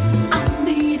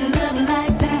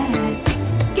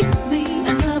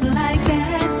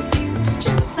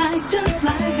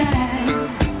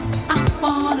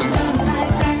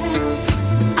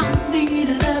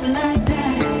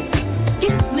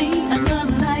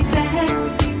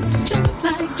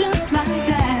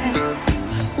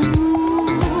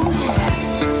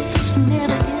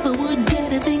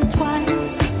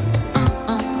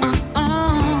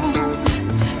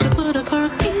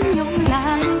 First in your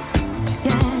life.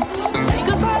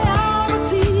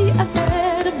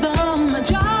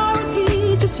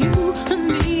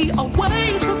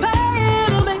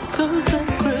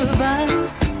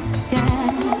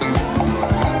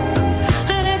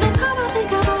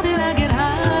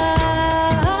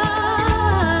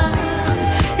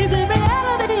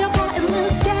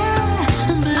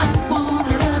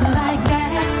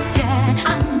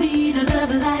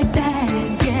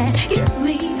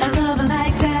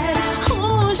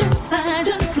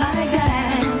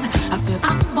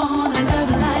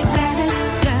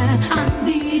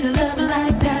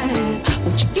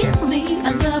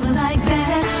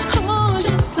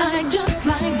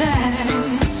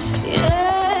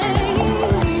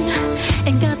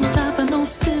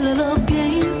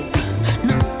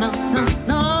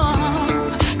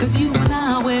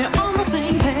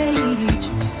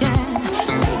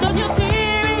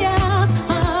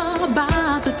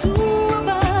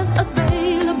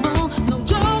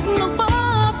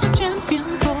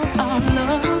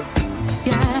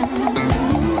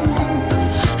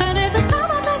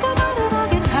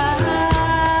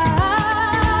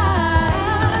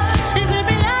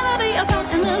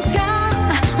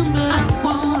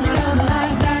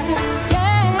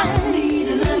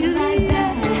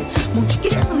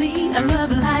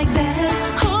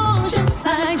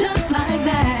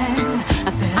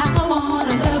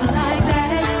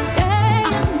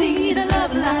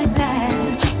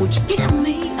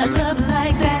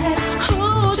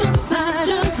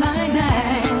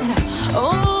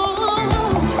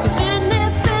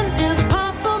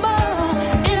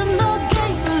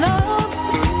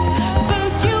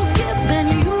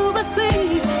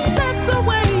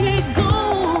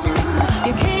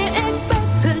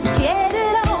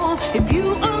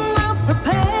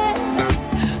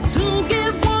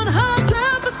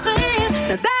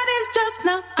 just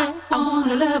not. I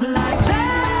wanna love like that.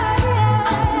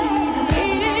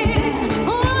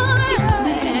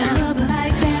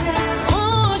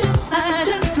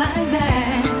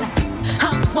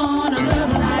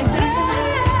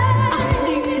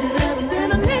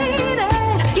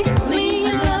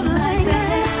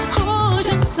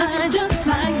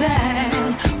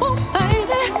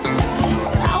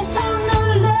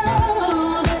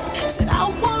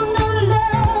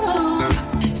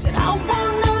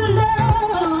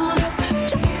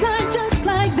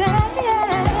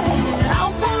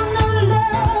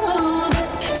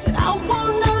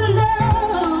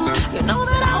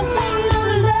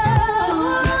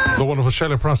 Wonderful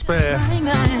Sheila Prosper.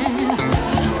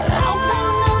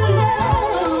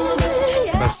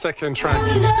 Their second track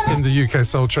in the UK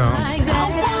Soul Charts.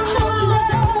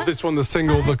 This one, the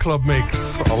single, The Club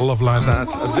Mix, I Love Like That.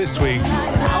 This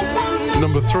week's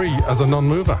number 3 as a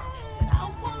non-mover.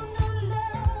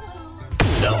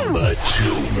 Number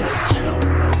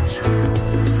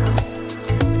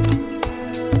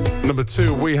 2. Number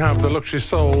 2, we have the Luxury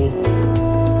Soul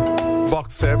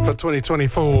box set for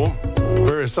 2024.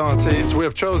 Various artists. We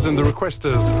have chosen the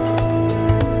requesters.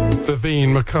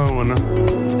 Vivienne McCone.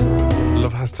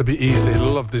 Love Has to Be Easy.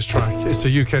 Love this track. It's a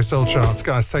UK Soul Charts.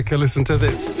 Guys, take a listen to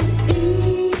this.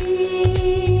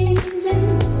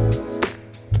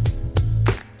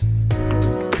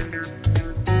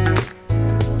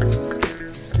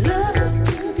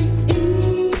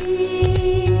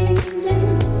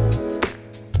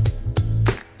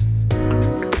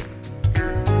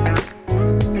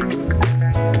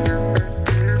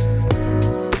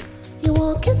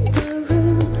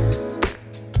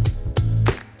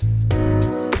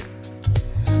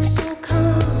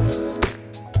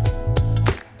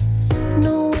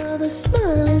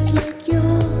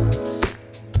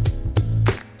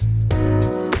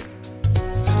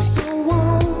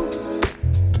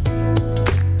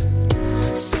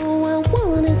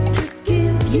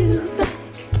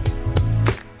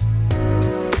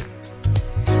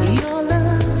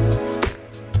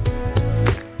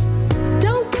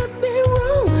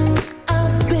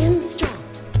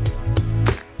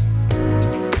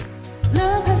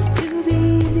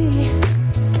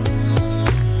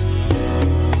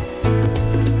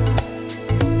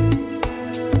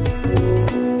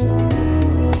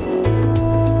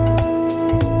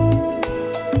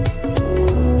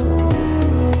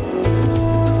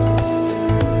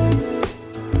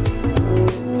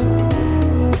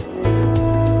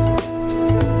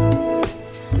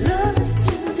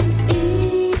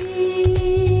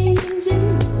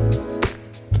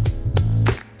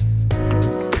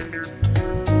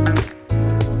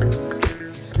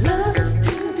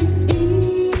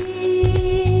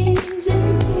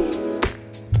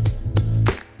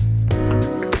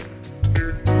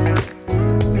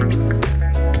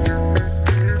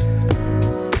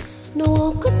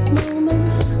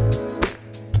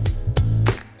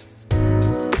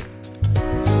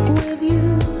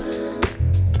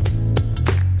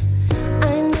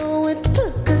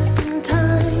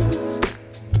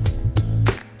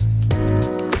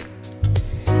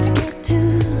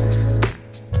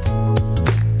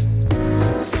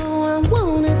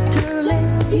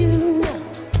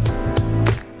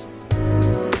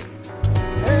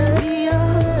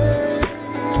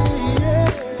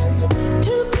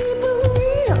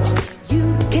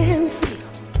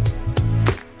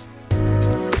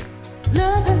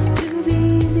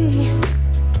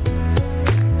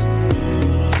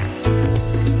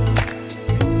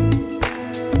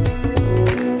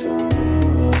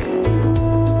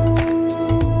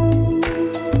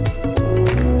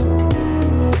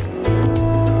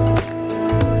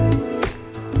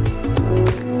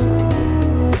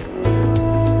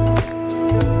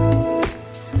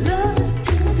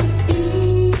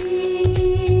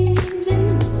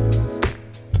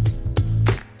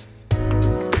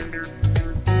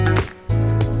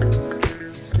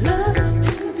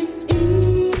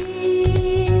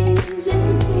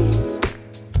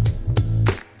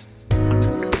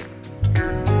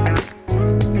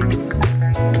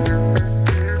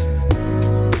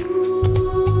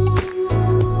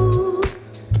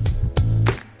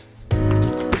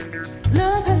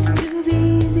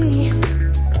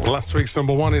 Last week's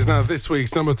number 1 is now this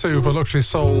week's number 2 for Luxury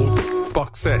Soul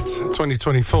box set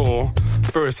 2024.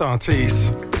 Various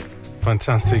artists.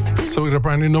 Fantastic. So we got a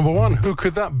brand new number 1. Who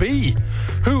could that be?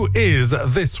 Who is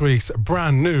this week's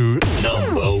brand new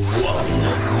number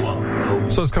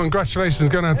 1? So it's congratulations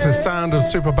going out to Sound of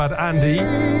Superbad Andy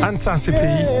and Sassy P,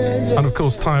 and of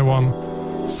course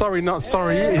Taiwan. Sorry Not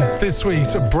Sorry is this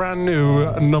week's brand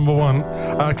new number one.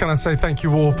 Can I say thank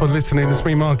you all for listening? It's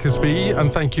me, Marcus B,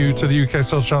 and thank you to the UK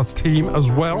Soul Charts team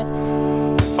as well.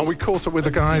 And we caught up with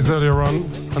the guys earlier on,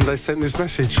 and they sent this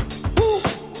message.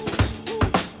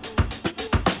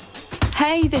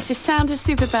 Hey, this is Sound of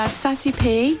Superbad, Sassy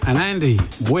P. And Andy,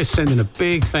 we're sending a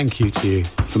big thank you to you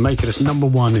for making us number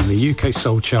one in the UK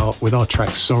Soul Chart with our track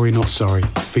Sorry Not Sorry,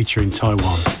 featuring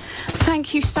Taiwan.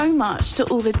 Thank you so much to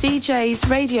all the DJs,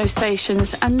 radio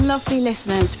stations and lovely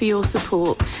listeners for your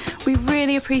support. We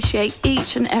really appreciate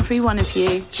each and every one of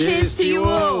you. Cheers to you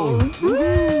all.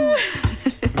 Woo!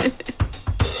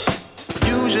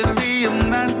 Usually I'm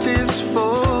not this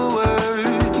forward.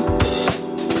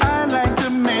 I like to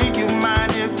make you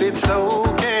mine if it's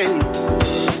okay.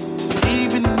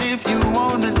 Even if you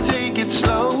wanna take it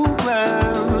slow,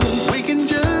 we can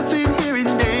just sit here and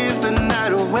dance the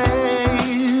night away.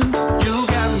 You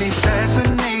got me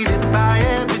fascinated by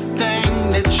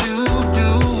everything that you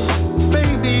do.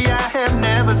 Baby, I have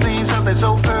never seen something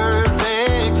so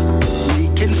perfect. We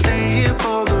can stay here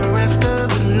for the rest of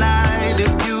the night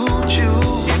if you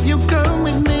choose. If you come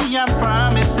with me, I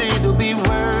promise it'll be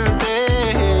worth it.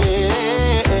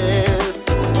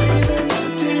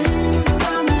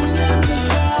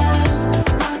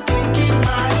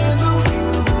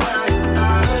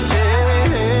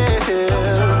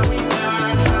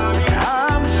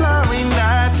 I'm sorry,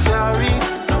 not sorry.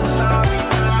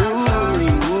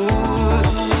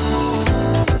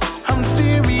 I'm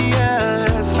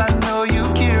serious. I know you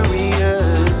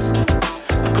curious.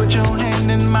 Put your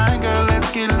hand in mine, girl. Let's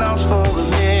get lost for a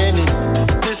minute.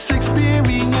 This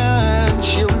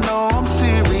experience, you'll know I'm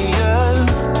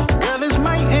serious. Girl, this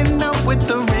might end up with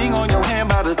the ring on your hand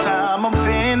by the time I'm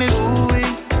finished. Ooh,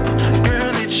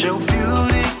 girl, it's your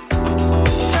beauty.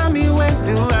 Tell me when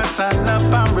do I sign up?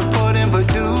 I'm reporting for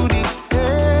duty.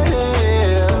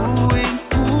 Yeah.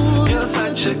 Ooh, you're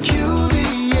such a cutie.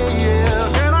 Yeah.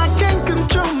 Girl, I can't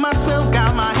control myself.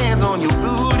 Got my hands on your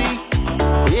booty.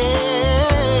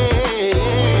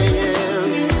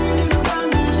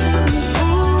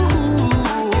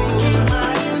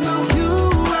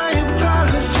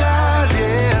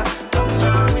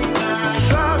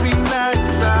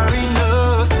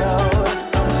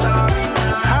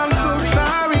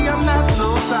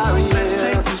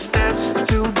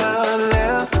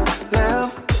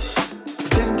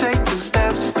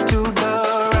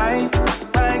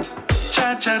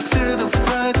 Cha-cha to the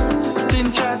front,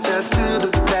 then cha-cha to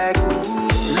the back.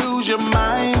 Lose your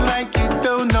mind like you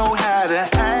don't know how to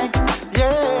act.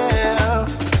 Yeah,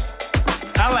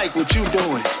 I like what you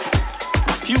doing.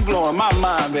 You blowing my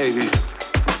mind, baby.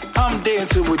 I'm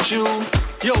dancing with you.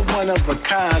 You're one of a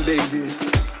kind, baby.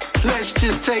 Let's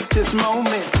just take this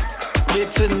moment,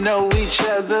 get to know each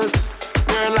other.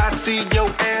 Girl, I see your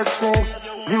ass.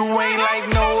 You ain't like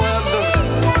no other.